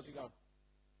together because you go,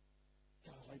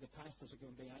 golly, the pastors are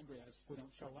going to be angry at us if we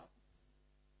don't show up.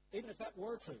 Even if that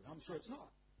were true, I'm sure it's not.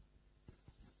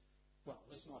 Well,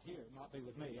 it's not here. It might be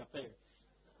with me up there.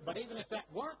 But even if that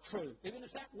weren't true,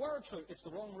 it's the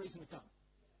wrong reason to come.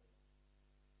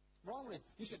 Wrong reason.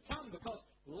 You should come because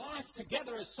life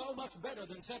together is so much better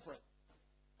than separate.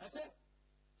 That's it.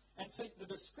 And see, the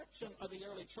description of the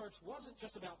early church wasn't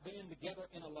just about being together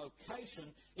in a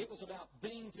location. It was about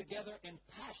being together in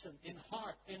passion, in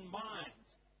heart, in mind.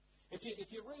 If you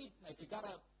got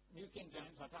a New King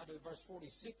James, like I do, verse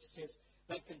 46 says,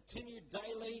 they continued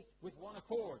daily with one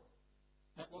accord.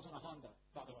 That wasn't a Honda,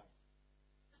 by the way.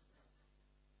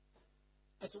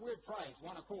 It's a weird phrase,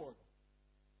 one accord.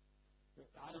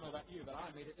 I don't know about you, but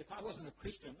I mean, if I wasn't a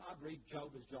Christian, I'd read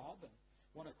Job's Job, and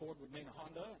one accord would mean a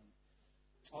Honda.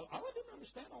 And I didn't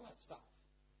understand all that stuff.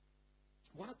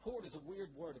 One accord is a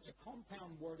weird word. It's a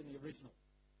compound word in the original.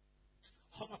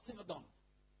 Homothymadon.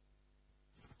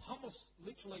 Homos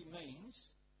literally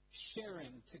means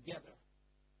sharing together.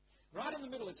 Right in the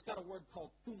middle, it's got a word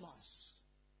called thumos.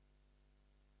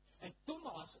 And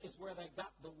thumos is where they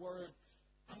got the word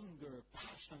anger,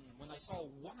 passion. When they saw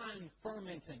wine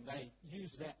fermenting, they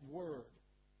used that word.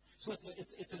 So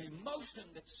it's an emotion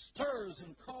that stirs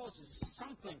and causes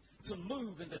something to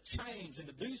move and to change and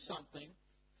to do something.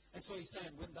 And so he's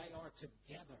saying when they are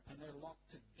together and they're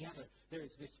locked together, there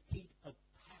is this heat of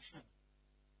passion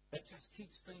that just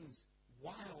keeps things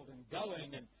wild and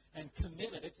going and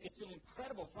committed. It's an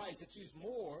incredible phrase. It's used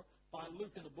more by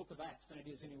Luke in the book of Acts than it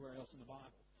is anywhere else in the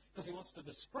Bible. Because he wants to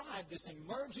describe this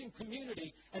emerging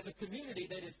community as a community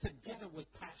that is together with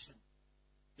passion.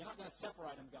 You're not going to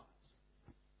separate them, guys.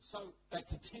 So they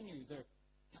continue their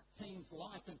things,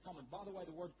 life in common. By the way,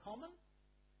 the word common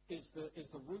is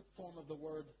the root form of the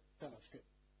word fellowship.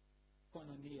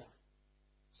 Koinonia.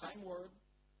 Same word.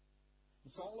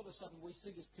 And so all of a sudden we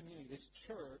see this community, this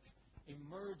church,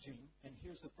 emerging, and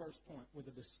here's the first point, with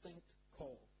a distinct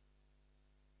call.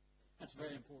 That's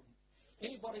very important.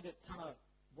 Anybody that kind of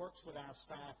works with our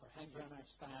staff or hangs around our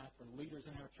staff or leaders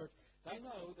in our church, they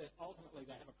know that ultimately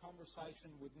they have a conversation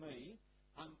with me.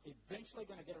 I'm eventually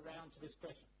going to get around to this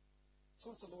question. So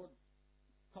what's the Lord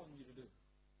calling you to do?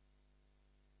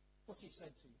 What's He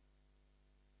said to you?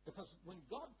 Because when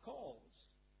God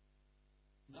calls,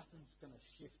 nothing's going to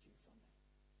shift you from that.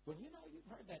 When you know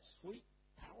you've heard that sweet,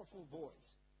 powerful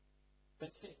voice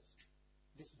that says,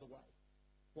 this is the way,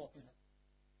 walk in it.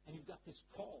 And you've got this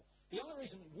call. The only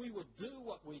reason we would do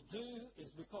what we do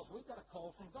is because we've got a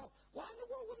call from God. Why in the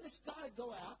world wouldn't this guy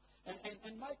go out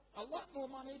and make a lot more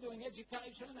money doing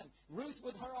education and Ruth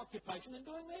with her occupation than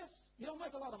doing this? You don't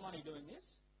make a lot of money doing this.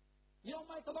 You don't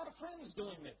make a lot of friends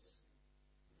doing this.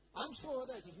 I'm sure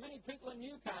there's as many people in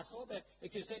Newcastle that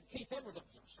if you said Keith Edwards,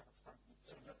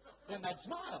 then they'd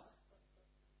smile.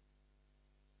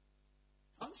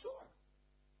 I'm sure.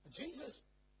 Jesus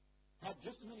had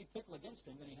just as many people against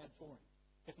him than he had for him,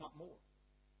 if not more.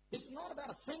 This is not about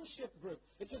a friendship group.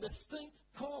 It's a distinct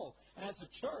call. And as a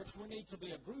church, we need to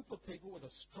be a group of people with a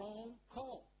strong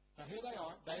call. Now, here they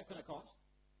are, day of Pentecost.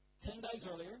 10 days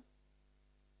earlier,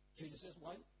 Jesus says,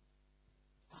 wait.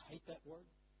 I hate that word.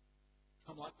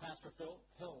 I'm like Pastor Phil.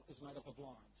 Hell is made up of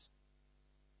lines.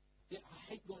 Yeah,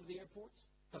 I hate going to the airports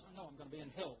because I know I'm going to be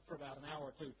in hell for about an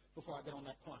hour or two before I get on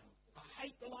that plane. I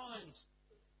hate the lines.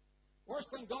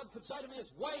 Worst thing God could say to me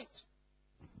is, wait.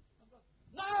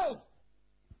 No!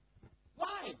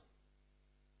 Why?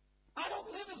 I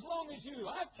don't live as long as you.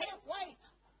 I can't wait.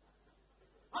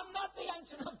 I'm not the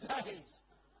Ancient of Days.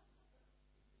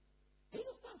 He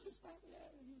just does this back. Yeah,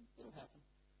 it'll happen.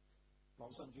 All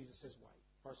of a sudden, Jesus says, wait.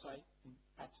 Verse 8 in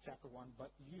Acts chapter 1,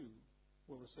 but you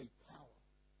will receive power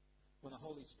when the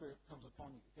Holy Spirit comes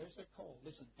upon you. There's that call.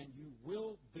 Listen, and you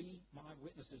will be my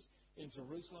witnesses in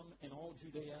Jerusalem, in all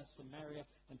Judea, Samaria,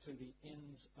 and to the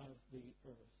ends of the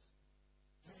earth.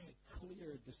 Very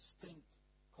clear, distinct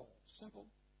call. Simple.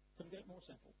 Couldn't get more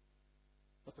simple.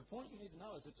 But the point you need to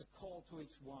know is it's a call to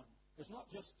each one. There's not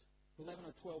just 11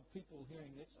 or 12 people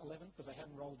hearing this. 11, because they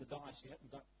haven't rolled the dice yet and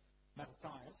got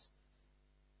Mattathias.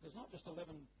 There's not just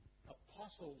 11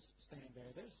 apostles standing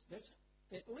there. There's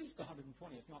at least 120,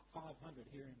 if not 500,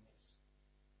 hearing this,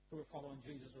 who are following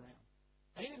Jesus around.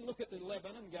 And he didn't look at the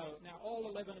 11 and go, now all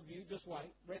 11 of you, just wait.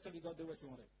 The rest of you go do what you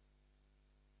want to do.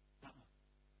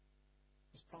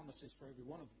 His promise is for every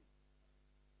one of you.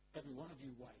 Every one of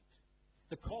you wait.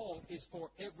 The call is for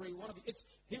every one of you.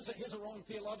 Here's a wrong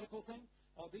theological thing.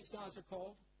 Oh, these guys are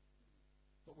called,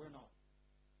 but we're not.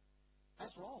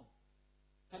 That's wrong.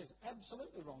 That is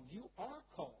absolutely wrong. You are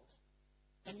called,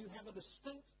 and you have a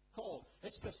distinct call.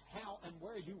 It's just how and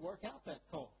where you work out that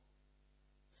call.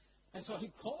 And so he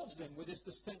calls them with this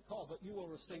distinct call, but you will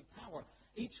receive power.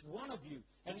 Each one of you.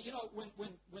 And, you know,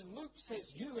 when Luke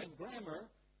says you in grammar,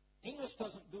 English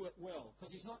doesn't do it well,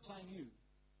 because he's not saying you.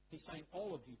 He's saying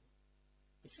all of you.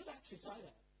 It should actually say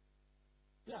that.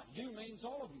 Yeah, you means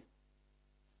all of you.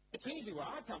 It's easy where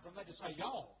I come from. They just say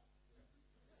y'all.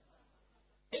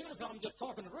 Even if I'm just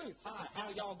talking to Ruth, hi, how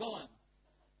y'all going?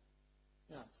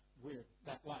 Yeah, it's weird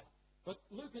that way. But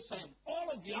Luke is saying, all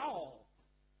of y'all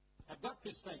have got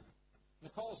this thing. And the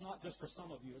call's not just for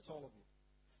some of you, it's all of you.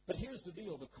 But here's the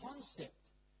deal. The concept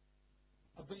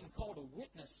of being called a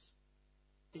witness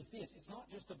is this. It's not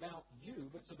just about you,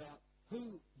 but it's about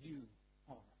who you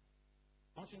are.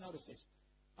 I want you to notice this.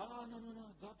 Oh, no.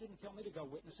 God didn't tell me to go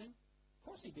witnessing. Of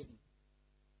course he didn't.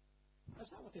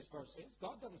 That's not what this verse says.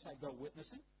 God doesn't say go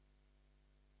witnessing.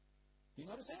 You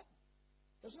notice that?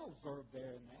 There's no verb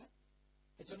there in that.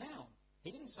 It's a noun.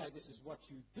 He didn't say this is what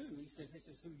you do. He says this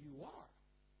is who you are.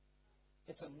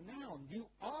 It's a noun. You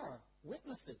are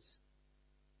witnesses.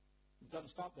 It doesn't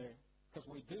stop there, because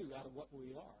we do out of what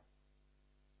we are.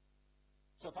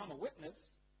 So if I'm a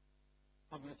witness,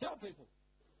 I'm going to tell people.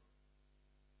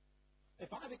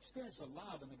 If I've experienced the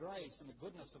love and the grace and the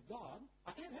goodness of God,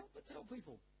 I can't help but tell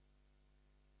people.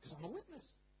 Because I'm a witness.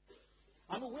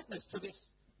 I'm a witness to this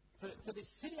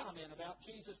city I'm in about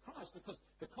Jesus Christ, because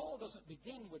the call doesn't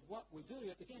begin with what we do.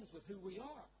 It begins with who we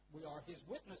are. We are his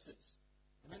witnesses.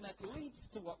 And then that leads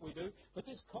to what we do. But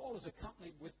this call is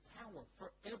accompanied with power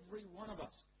for every one of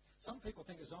us. Some people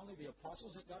think it's only the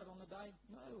apostles that got it on the day.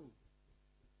 No.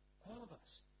 All of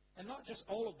us. And not just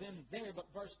all of them there, but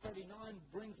verse 39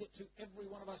 brings it to every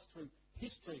one of us through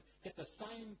history. Get the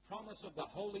same promise of the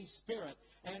Holy Spirit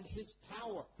and his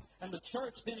power. And the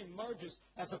church then emerges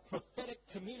as a prophetic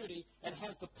community and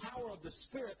has the power of the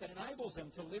Spirit that enables them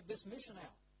to live this mission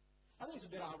out. I think it's a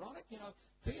bit ironic. You know,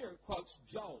 Peter quotes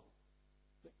Joel,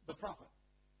 the prophet.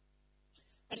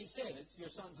 And he says, your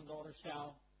sons and daughters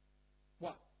shall,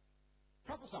 what?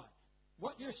 Prophesy.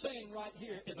 What you're seeing right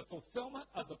here is a fulfillment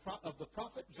of the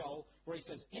prophet Joel, where he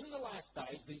says, in the last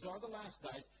days, these are the last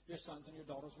days, your sons and your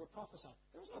daughters will prophesy.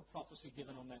 There was no prophecy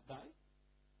given on that day.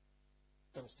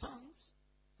 There was tongues,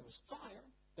 there was fire,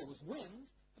 there was wind,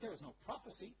 but there was no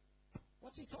prophecy.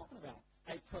 What's he talking about?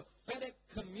 A prophetic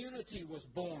community was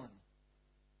born.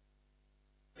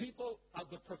 People of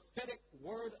the prophetic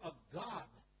word of God,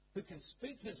 who can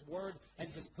speak his word and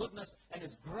his goodness and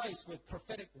his grace with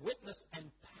prophetic witness and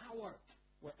power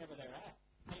wherever they're at.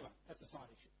 Anyway, that's a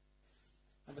side issue.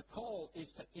 And the call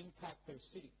is to impact their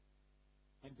city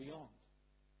and beyond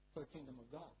for the kingdom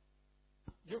of God.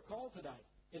 Your call today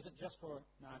isn't just for,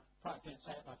 now I probably can't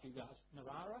say it like you guys,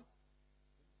 Narara.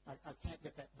 I can't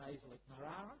get that nasally.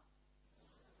 Narara?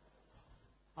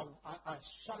 I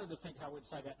shudder to think how we'd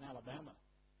say that in Alabama.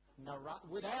 No, right?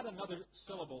 We'd add another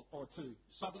syllable or two.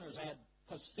 Southerners add,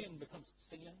 because sin becomes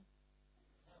sin.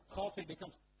 Coffee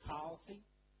becomes coffee.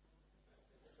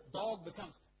 Dog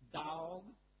becomes dog.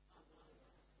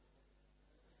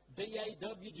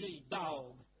 D-A-W-G,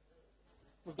 dog.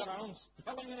 We've got our own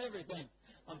spelling and everything,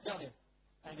 I'm telling you.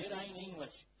 And it ain't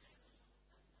English.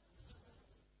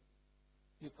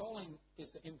 Your calling is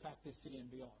to impact this city and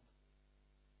beyond.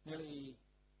 Nearly,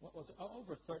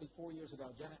 over 34 years ago,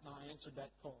 Janet and I answered that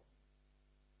call.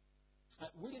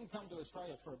 We didn't come to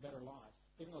Australia for a better life,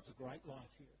 even though it's a great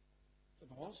life here. It's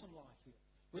an awesome life here.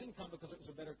 We didn't come because it was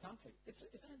a better country. It's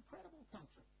an incredible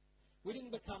country. We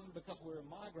didn't come because we were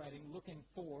migrating, looking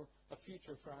for a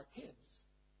future for our kids.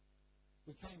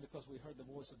 We came because we heard the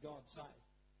voice of God say,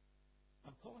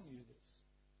 I'm calling you to this.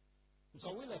 And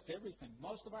so we left everything.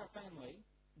 Most of our family,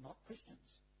 not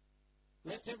Christians,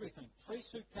 left everything. 3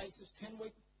 suitcases,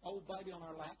 10-week-old baby on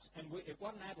our laps, and it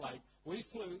wasn't Adelaide. We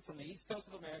flew from the east coast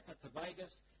of America to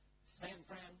Vegas, San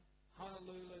Fran,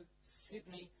 Honolulu,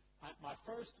 Sydney. My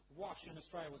first wash in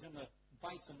Australia was in the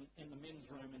basin in the men's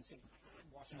room in Sydney,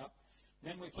 washing up.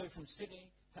 Then we flew from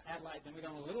Sydney to Adelaide. Then we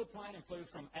got on a little plane and flew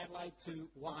from Adelaide to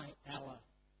Whyalla.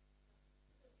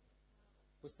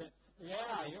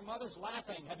 Yeah, your mother's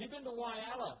laughing. Have you been to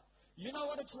Whyalla? You know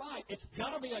what it's like. It's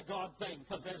got to be a God thing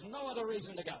because there's no other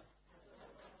reason to go.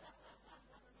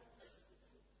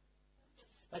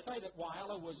 They say that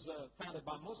Whyalla was founded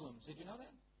by Muslims. Did you know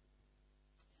that?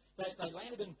 They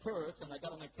landed in Perth, and they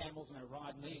got on their camels, and they're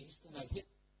riding east, and they hit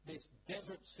this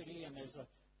desert city, and there's a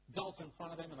gulf in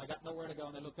front of them, and they got nowhere to go,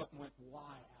 and they looked up and went,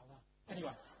 Whyalla.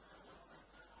 Anyway.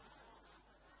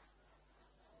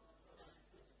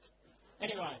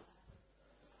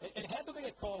 It had to be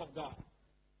a call of God.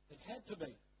 It had to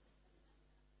be.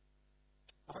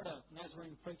 I heard a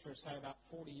Nazarene preacher say about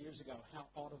 40 years ago how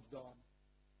odd of God.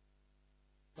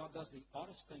 God does the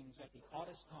oddest things at the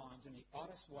oddest times in the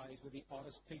oddest ways with the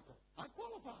oddest people. I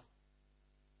qualify.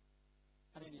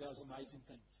 And then He does amazing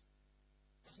things.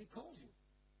 Because He calls you.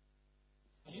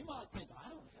 And you might think, I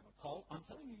don't have a call. I'm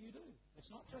telling you, you do. It's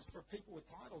not just for people with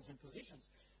titles and positions.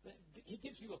 He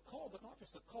gives you a call, but not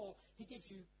just a call. He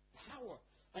gives you power.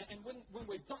 And when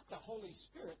we've got the Holy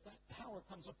Spirit, that power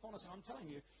comes upon us. And I'm telling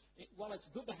you, while it's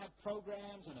good to have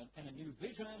programs and a new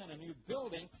vision and a new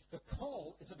building, the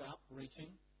call is about reaching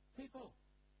people.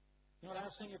 You know what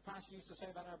our senior pastor used to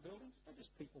say about our buildings? They're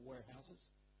just people warehouses.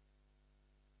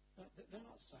 They're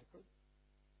not sacred.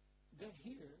 They're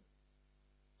here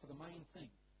for the main thing,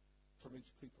 to reach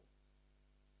people.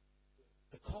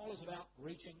 The call is about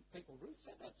reaching people. Ruth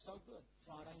said that so good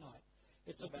Friday night.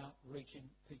 It's about reaching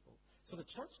people. So the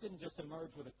church didn't just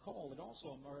emerge with a call, it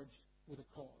also emerged with a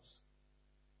cause.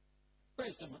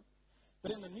 Very similar.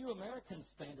 But in the New American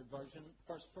Standard Version,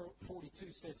 verse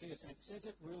 42 says this, and it says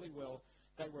it really well,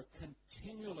 they were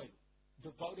continually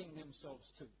devoting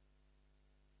themselves to.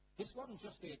 This wasn't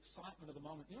just the excitement of the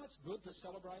moment. You know, it's good to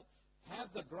celebrate.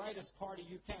 Have the greatest party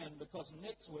you can because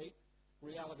next week,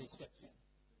 reality steps in.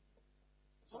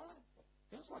 It's all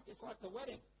right. It's like the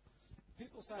wedding.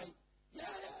 People say, yeah,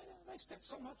 they spent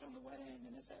so much on the wedding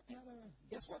and this, that, and the other.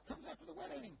 Guess what comes after the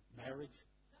wedding? Marriage.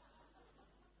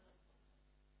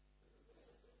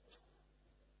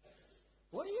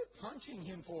 What are you punching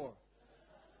him for?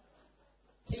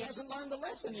 He hasn't learned the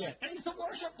lesson yet. And he's the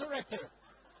worship director.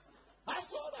 I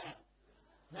saw that.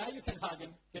 Now you can hug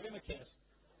him. Give him a kiss.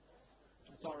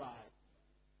 It's all right.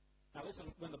 Now listen,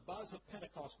 when the buzz of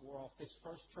Pentecost wore off, this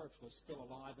first church was still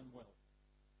alive and well.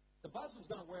 The buzz is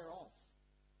going to wear off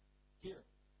here.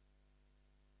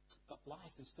 But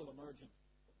life is still emerging.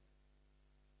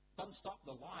 Doesn't stop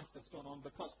the life that's going on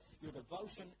because your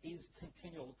devotion is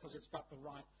continual because it's got the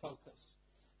right focus.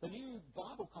 The New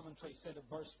Bible Commentary said of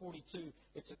verse 42,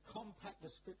 it's a compact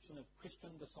description of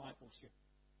Christian discipleship.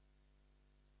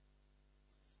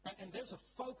 And there's a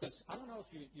focus. I don't know if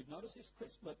you've noticed this,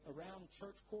 Chris, but around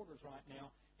church quarters right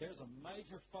now, there's a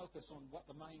major focus on what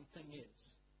the main thing is,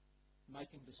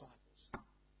 making disciples.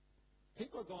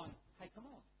 People are going, hey, come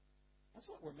on. That's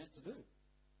what we're meant to do.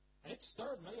 And it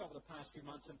stirred me over the past few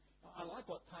months, and I like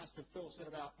what Pastor Phil said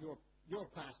about your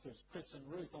pastors, Chris and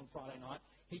Ruth, on Friday night.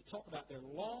 He talked about their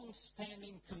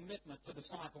long-standing commitment to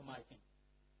disciple-making.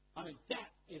 I mean, that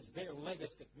is their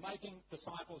legacy, making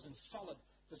disciples and solid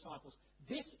disciples.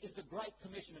 This is the Great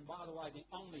Commission, and by the way, the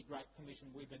only Great Commission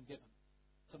we've been given,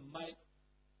 to make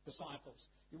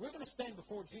disciples. We're going to stand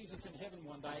before Jesus in heaven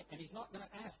one day, and He's not going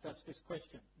to ask us this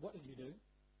question, what did you do?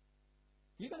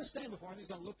 You're going to stand before Him, He's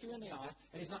going to look you in the eye,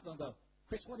 and He's not going to go,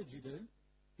 Chris, what did you do?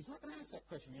 He's not going to ask that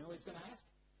question. You know what He's going to ask?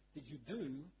 Did you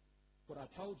do what I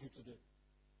told you to do?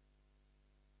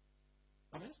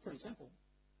 I mean, it's pretty simple.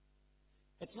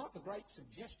 It's not the Great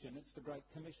Suggestion, it's the Great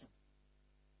Commission.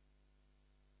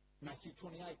 Matthew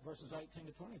 28, verses 18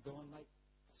 to 20, go and make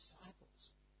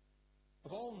disciples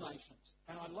of all nations.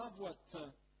 And I love what,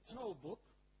 it's an old book,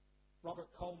 Robert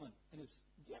Coleman. Did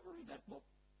you ever read that book?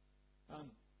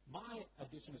 My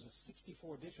edition is a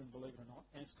 64 edition, believe it or not,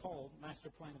 and it's called Master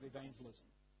Plan of Evangelism.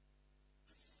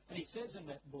 And he says in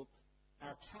that book,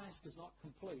 our task is not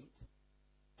complete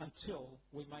until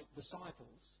we make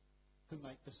disciples who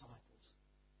make disciples.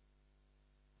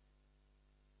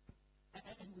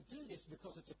 And we do this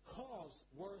because it's a cause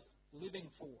worth living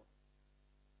for.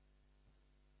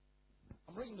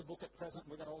 I'm reading the book at present,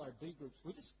 and we've got all our D groups.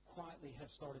 We just quietly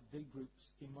have started D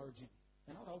groups emerging.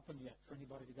 They're not open yet for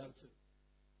anybody to go to.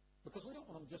 Because we don't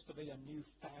want them just to be a new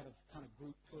fad of kind of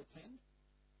group to attend.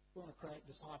 We want to create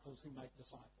disciples who make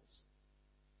disciples.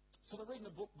 So they're reading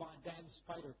a book by Dan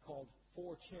Spader called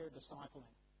Four-Chair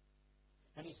Discipling.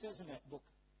 And he says in that book,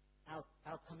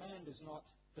 our command is not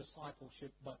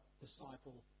discipleship, but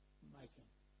disciple-making.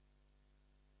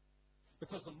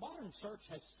 Because the modern church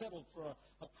has settled for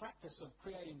a practice of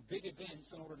creating big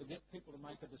events in order to get people to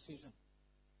make a decision.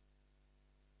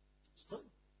 It's true.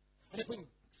 And if we can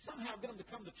somehow get them to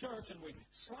come to church and we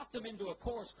slot them into a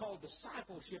course called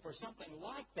discipleship or something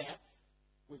like that,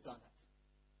 we've done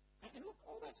it. And look,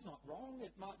 all that's not wrong.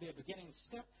 It might be a beginning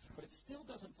step, but it still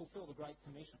doesn't fulfill the Great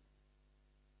Commission.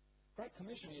 Great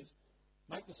Commission is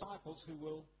make disciples who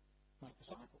will make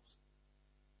disciples.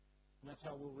 And that's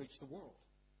how we'll reach the world.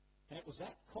 And it was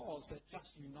that cause that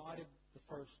just united the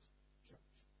first church.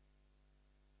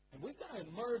 And we've got to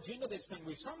emerge into this thing.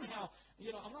 We've somehow,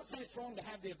 I'm not saying it's wrong to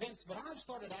have the events, but I've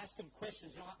started asking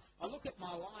questions. I look at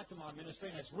my life and my ministry,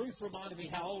 and as Ruth reminded me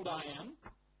how old I am,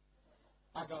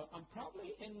 I go, I'm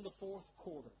probably in the fourth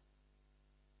quarter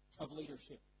of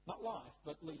leadership. Not life,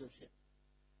 but leadership.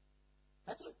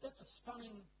 That's a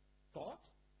stunning thought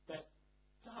that,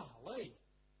 golly,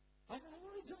 I've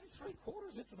already done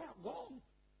 3/4. It's about gone.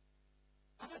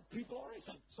 I had people already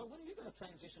saying, so when are you going to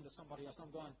transition to somebody else? And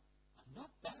I'm going, I'm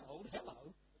not that old.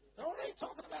 Hello. They're already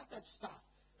talking about that stuff.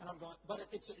 And I'm going, but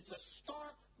it's a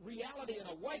stark reality and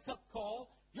a wake-up call.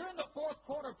 You're in the fourth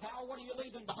quarter, pal. What are you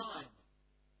leaving behind?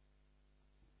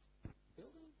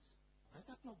 Buildings? I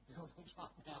got no buildings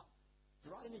right now. Do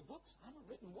you write any books? I haven't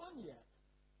written one yet.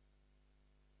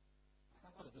 I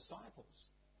got a lot of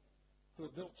disciples who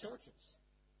have built churches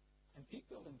and keep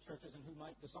building churches and who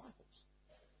make disciples.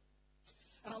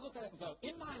 And I look at it and go,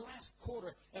 in my last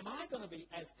quarter, am I going to be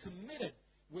as committed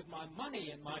with my money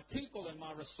and my people and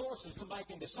my resources to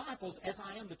making disciples as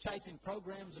I am to chasing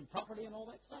programs and property and all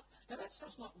that stuff? Now, that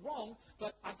stuff's not wrong,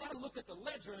 but I've got to look at the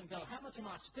ledger and go, how much am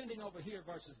I spending over here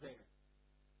versus there?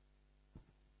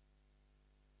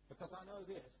 Because I know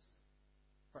this.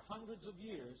 For hundreds of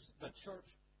years, the church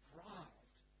thrived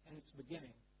in its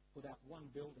beginning without one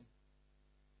building,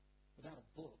 without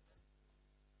a book,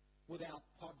 without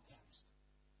podcast,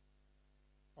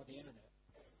 or the internet.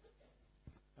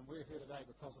 And we're here today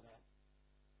because of that.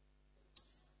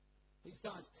 These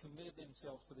guys committed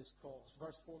themselves to this cause.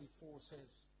 Verse 44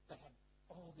 says they had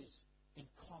all this in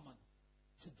common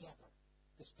together,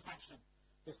 this passion,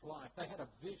 this life. They had a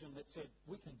vision that said,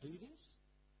 we can do this.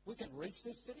 We can reach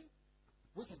this city.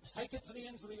 We can take it to the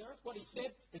ends of the earth. What he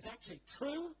said is actually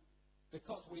true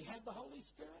because we have the Holy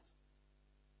Spirit.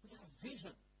 We got a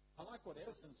vision. I like what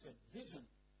Edison said. Vision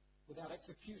without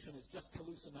execution is just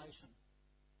hallucination.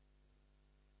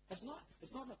 It's not,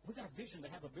 we got a vision to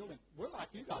have a building. We're like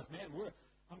you guys, man.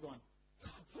 I'm going,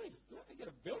 God, please, let me get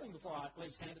a building before I at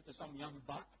least hand it to some young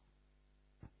buck.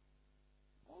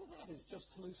 All of that is just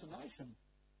hallucination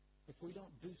if we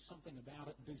don't do something about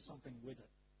it and do something with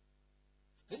it.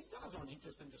 These guys aren't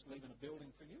interested in just leaving a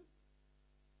building for you.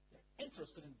 They're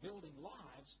interested in building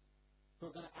lives who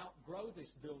are going to outgrow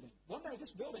this building. One day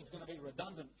this building is going to be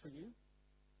redundant for you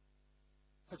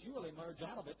because you will emerge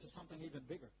out of it to something even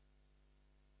bigger.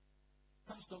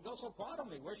 Gosh, don't go so quiet on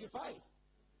me. Where's your faith?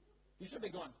 You should be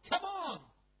going, come on!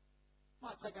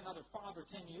 Might take another 5 or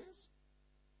 10 years.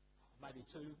 Maybe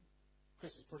 2.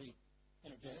 Chris is pretty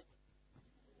energetic.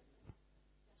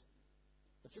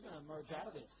 But you're going to emerge out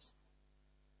of this.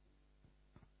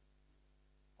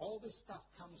 All this stuff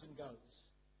comes and goes.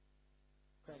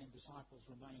 Creating disciples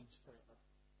remains forever.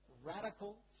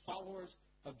 Radical followers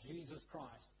of Jesus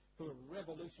Christ who are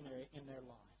revolutionary in their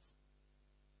life.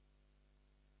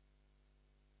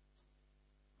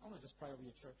 I want to just pray over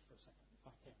your church for a second, if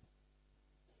I can.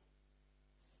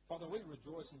 Father, we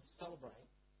rejoice and celebrate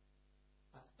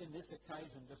in this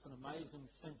occasion just an amazing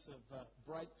sense of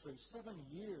breakthrough. 7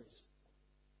 years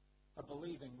of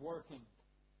believing, working,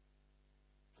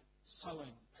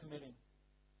 sowing, committing.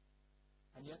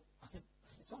 And yet,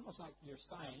 it's almost like you're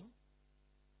saying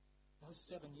those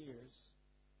 7 years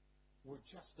were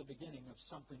just the beginning of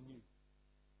something new.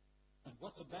 And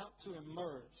what's about to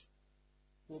emerge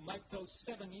will make those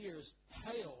 7 years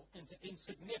pale into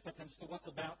insignificance to what's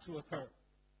about to occur.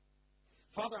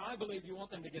 Father, I believe you want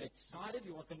them to get excited,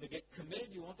 you want them to get committed,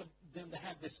 you want them to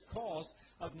have this cause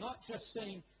of not just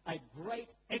seeing a great,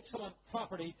 excellent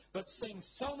property, but seeing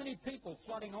so many people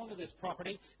flooding onto this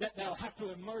property that they'll have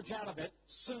to emerge out of it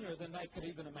sooner than they could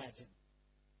even imagine.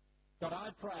 God, I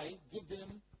pray, give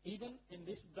them, even in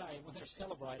this day when they're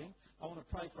celebrating, I want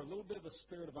to pray for a little bit of a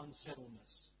spirit of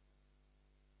unsettledness.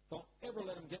 Don't ever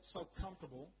let them get so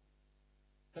comfortable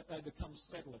that they become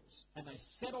settlers. And they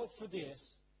settle for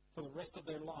this for the rest of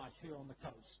their life here on the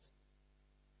coast.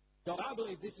 God, I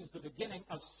believe this is the beginning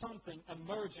of something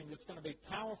emerging that's going to be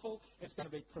powerful, it's going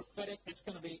to be prophetic, it's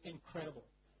going to be incredible.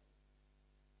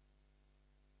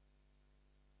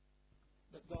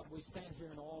 But God, we stand here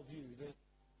in awe of you, that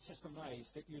just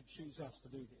amazed that you'd choose us to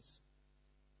do this.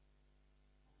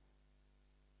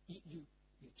 You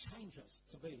change us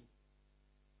to be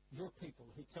your people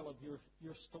who tell of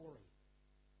your story,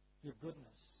 your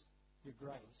goodness, your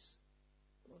grace.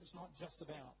 Lord, it's not just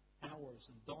about hours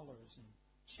and dollars and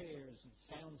chairs and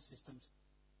sound systems.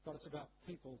 God, it's about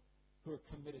people who are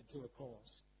committed to a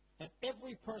cause. And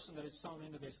every person that is sown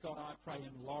into this, God, I pray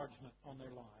enlargement on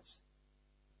their lives.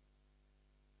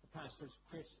 The pastors,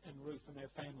 Chris and Ruth and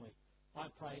their family, I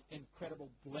pray incredible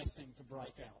blessing to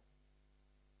break out.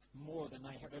 More than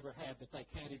they have ever had, that they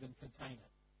can't even contain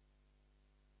it.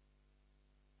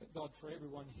 But God, for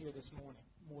everyone here this morning,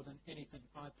 more than anything,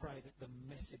 I pray that the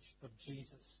message of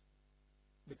Jesus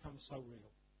becomes so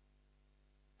real.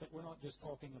 That we're not just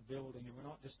talking a building, and we're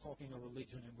not just talking a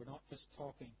religion, and we're not just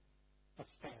talking a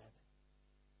fad.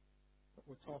 But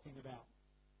we're talking about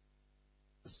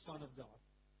the Son of God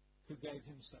who gave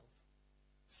himself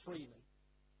freely.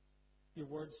 Your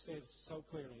word says so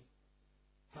clearly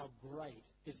how great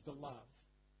is the love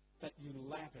that you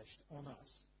lavished on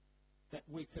us, that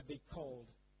we could be called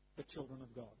the children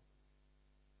of God.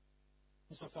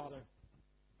 And so, Father,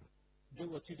 do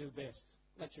what you do best.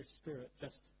 Let your Spirit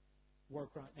just work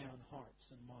right now in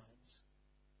hearts and minds.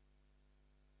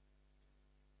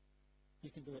 You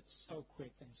can do it so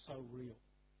quick and so real.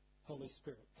 Holy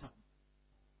Spirit, come.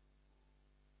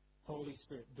 Holy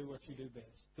Spirit, do what you do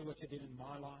best. Do what you did in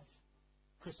my life,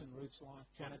 Chris and Ruth's life,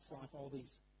 Janet's life, all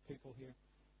these people here.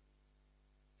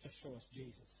 Just show us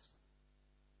Jesus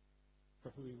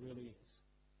for who he really is.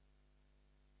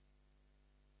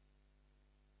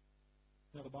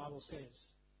 Now, the Bible says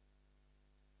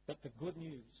that the good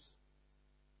news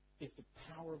is the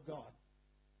power of God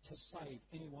to save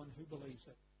anyone who believes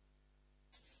it.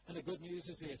 And the good news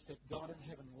is this, that God in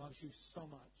heaven loves you so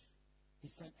much. He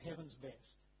sent heaven's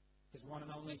best, his one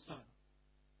and only Son,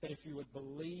 that if you would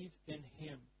believe in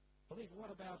him, believe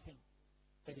what about him?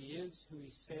 That he is who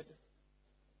he said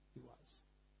he was.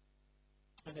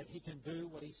 And that he can do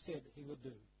what he said he would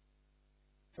do.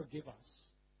 Forgive us,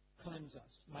 cleanse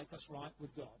us, make us right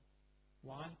with God.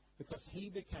 Why? Because he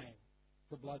became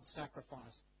the blood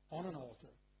sacrifice on an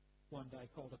altar one day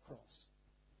called a cross.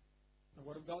 The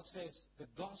Word of God says the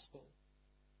gospel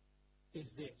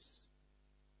is this,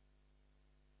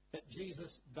 that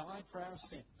Jesus died for our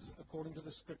sins according to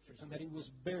the Scriptures, and that he was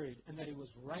buried, and that he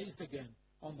was raised again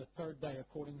on the third day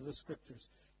according to the Scriptures.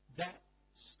 That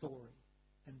story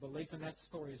and belief in that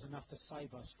story is enough to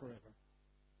save us forever.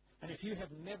 And if you have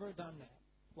never done that,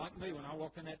 like me when I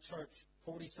walked in that church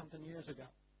 40-something years ago,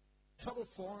 total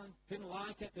foreign, didn't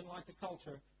like it, didn't like the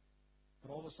culture,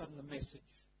 but all of a sudden the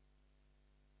message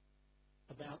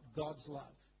about God's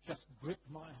love just gripped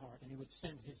my heart, and he would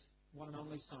send his one and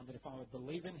only Son, that if I would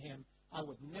believe in him, I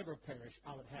would never perish,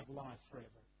 I would have life forever.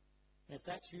 And if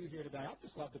that's you here today, I'd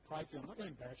just love to pray for you. I'm not going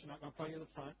to embarrass you, I'm not going to play you to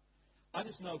the front. I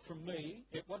just know for me,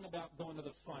 it wasn't about going to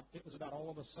the front. It was about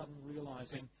all of a sudden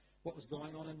realizing what was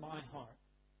going on in my heart,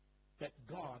 that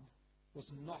God was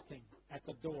knocking at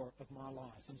the door of my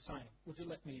life and saying, would you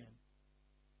let me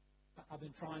in? I've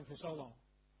been trying for so long.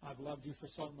 I've loved you for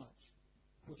so much.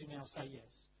 Would you now say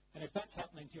yes? And if that's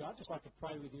happening to you, I'd just like to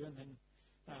pray with you, and then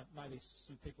maybe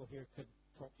some people here could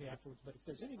talk to you afterwards. But if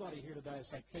there's anybody here today who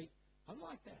say, Keith, I'm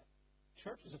like that.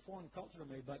 Church is a foreign culture to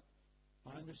me, but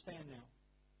I understand now.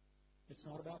 It's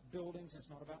not about buildings. It's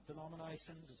not about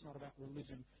denominations. It's not about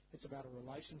religion. It's about a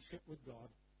relationship with God.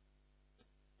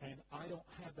 And I don't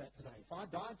have that today. If I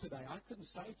died today, I couldn't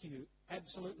say to you,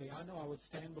 absolutely, I know I would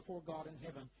stand before God in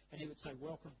heaven, and he would say,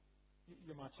 welcome,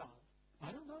 you're my child.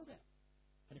 I don't know that.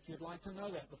 And if you'd like to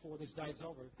know that before this day's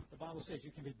over, the Bible says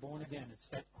you can be born again. It's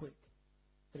that quick.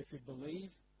 But if you believe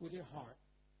with your heart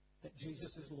that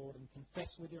Jesus is Lord and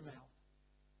confess with your mouth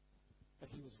that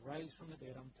He was raised from the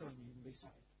dead, I'm telling you, you can be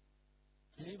saved.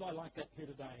 Anybody like that here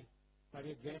today?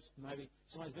 Maybe a guest, maybe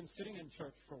somebody's been sitting in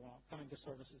church for a while, coming to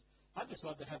services. I'd just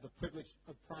love to have the privilege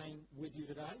of praying with you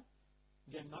today.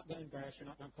 Again, not going to embarrass you,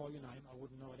 not going to call your name. I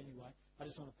wouldn't know it anyway. I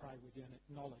just want to pray with you and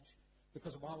acknowledge.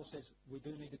 Because the Bible says we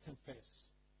do need to confess.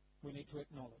 We need to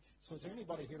acknowledge. So is there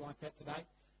anybody here like that today?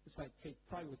 It's like, Keith,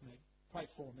 pray with me. Pray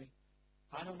for me.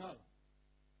 I don't know.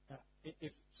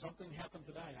 If something happened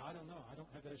today, I don't know. I don't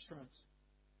have that assurance.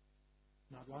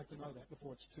 And I'd like to know that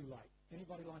before it's too late.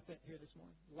 Anybody like that here this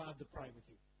morning? Love to pray with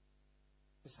you.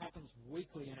 This happens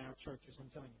weekly in our churches, I'm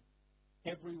telling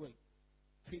you. Every week,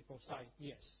 people say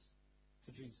yes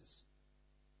to Jesus.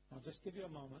 I'll just give you a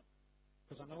moment,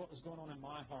 because I know what was going on in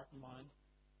my heart and mind.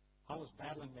 I was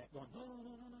battling that, going, no.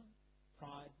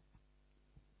 Pride,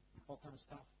 all kind of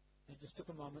stuff. And it just took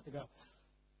a moment to go,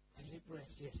 take a deep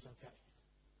breath. Yes, okay.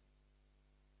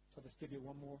 So I'll just give you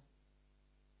one more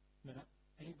minute.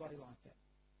 Anybody like that?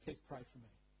 Keith, pray for me.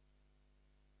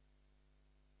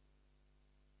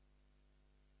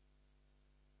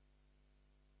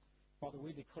 Father,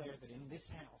 we declare that in this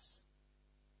house,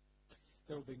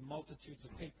 there will be multitudes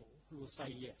of people who will say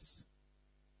yes.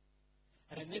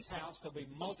 And in this house, there will be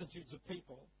multitudes of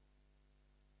people,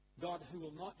 God, who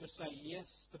will not just say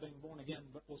yes to being born again,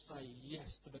 but will say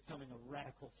yes to becoming a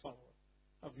radical follower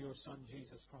of your Son,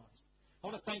 Jesus Christ. I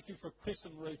want to thank you for Chris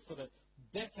and Ruth for the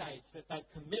decades that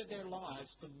they've committed their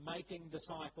lives to making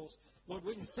disciples. Lord,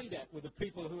 we can see that with the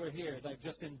people who are here. They've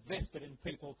just invested in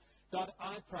people. God,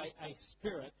 I pray a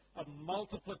spirit of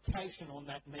multiplication on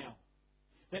that now.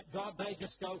 That, God, they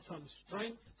just go from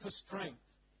strength to strength.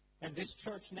 And this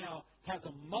church now has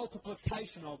a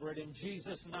multiplication over it in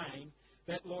Jesus' name.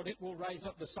 That, Lord, it will raise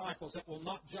up disciples that will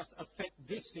not just affect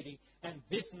this city and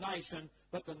this nation,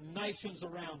 but the nations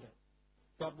around it.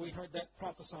 God, we heard that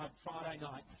prophesied Friday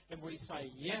night, and we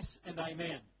say yes and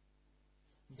amen.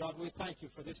 God, we thank you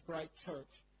for this great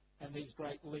church and these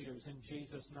great leaders in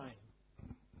Jesus' name.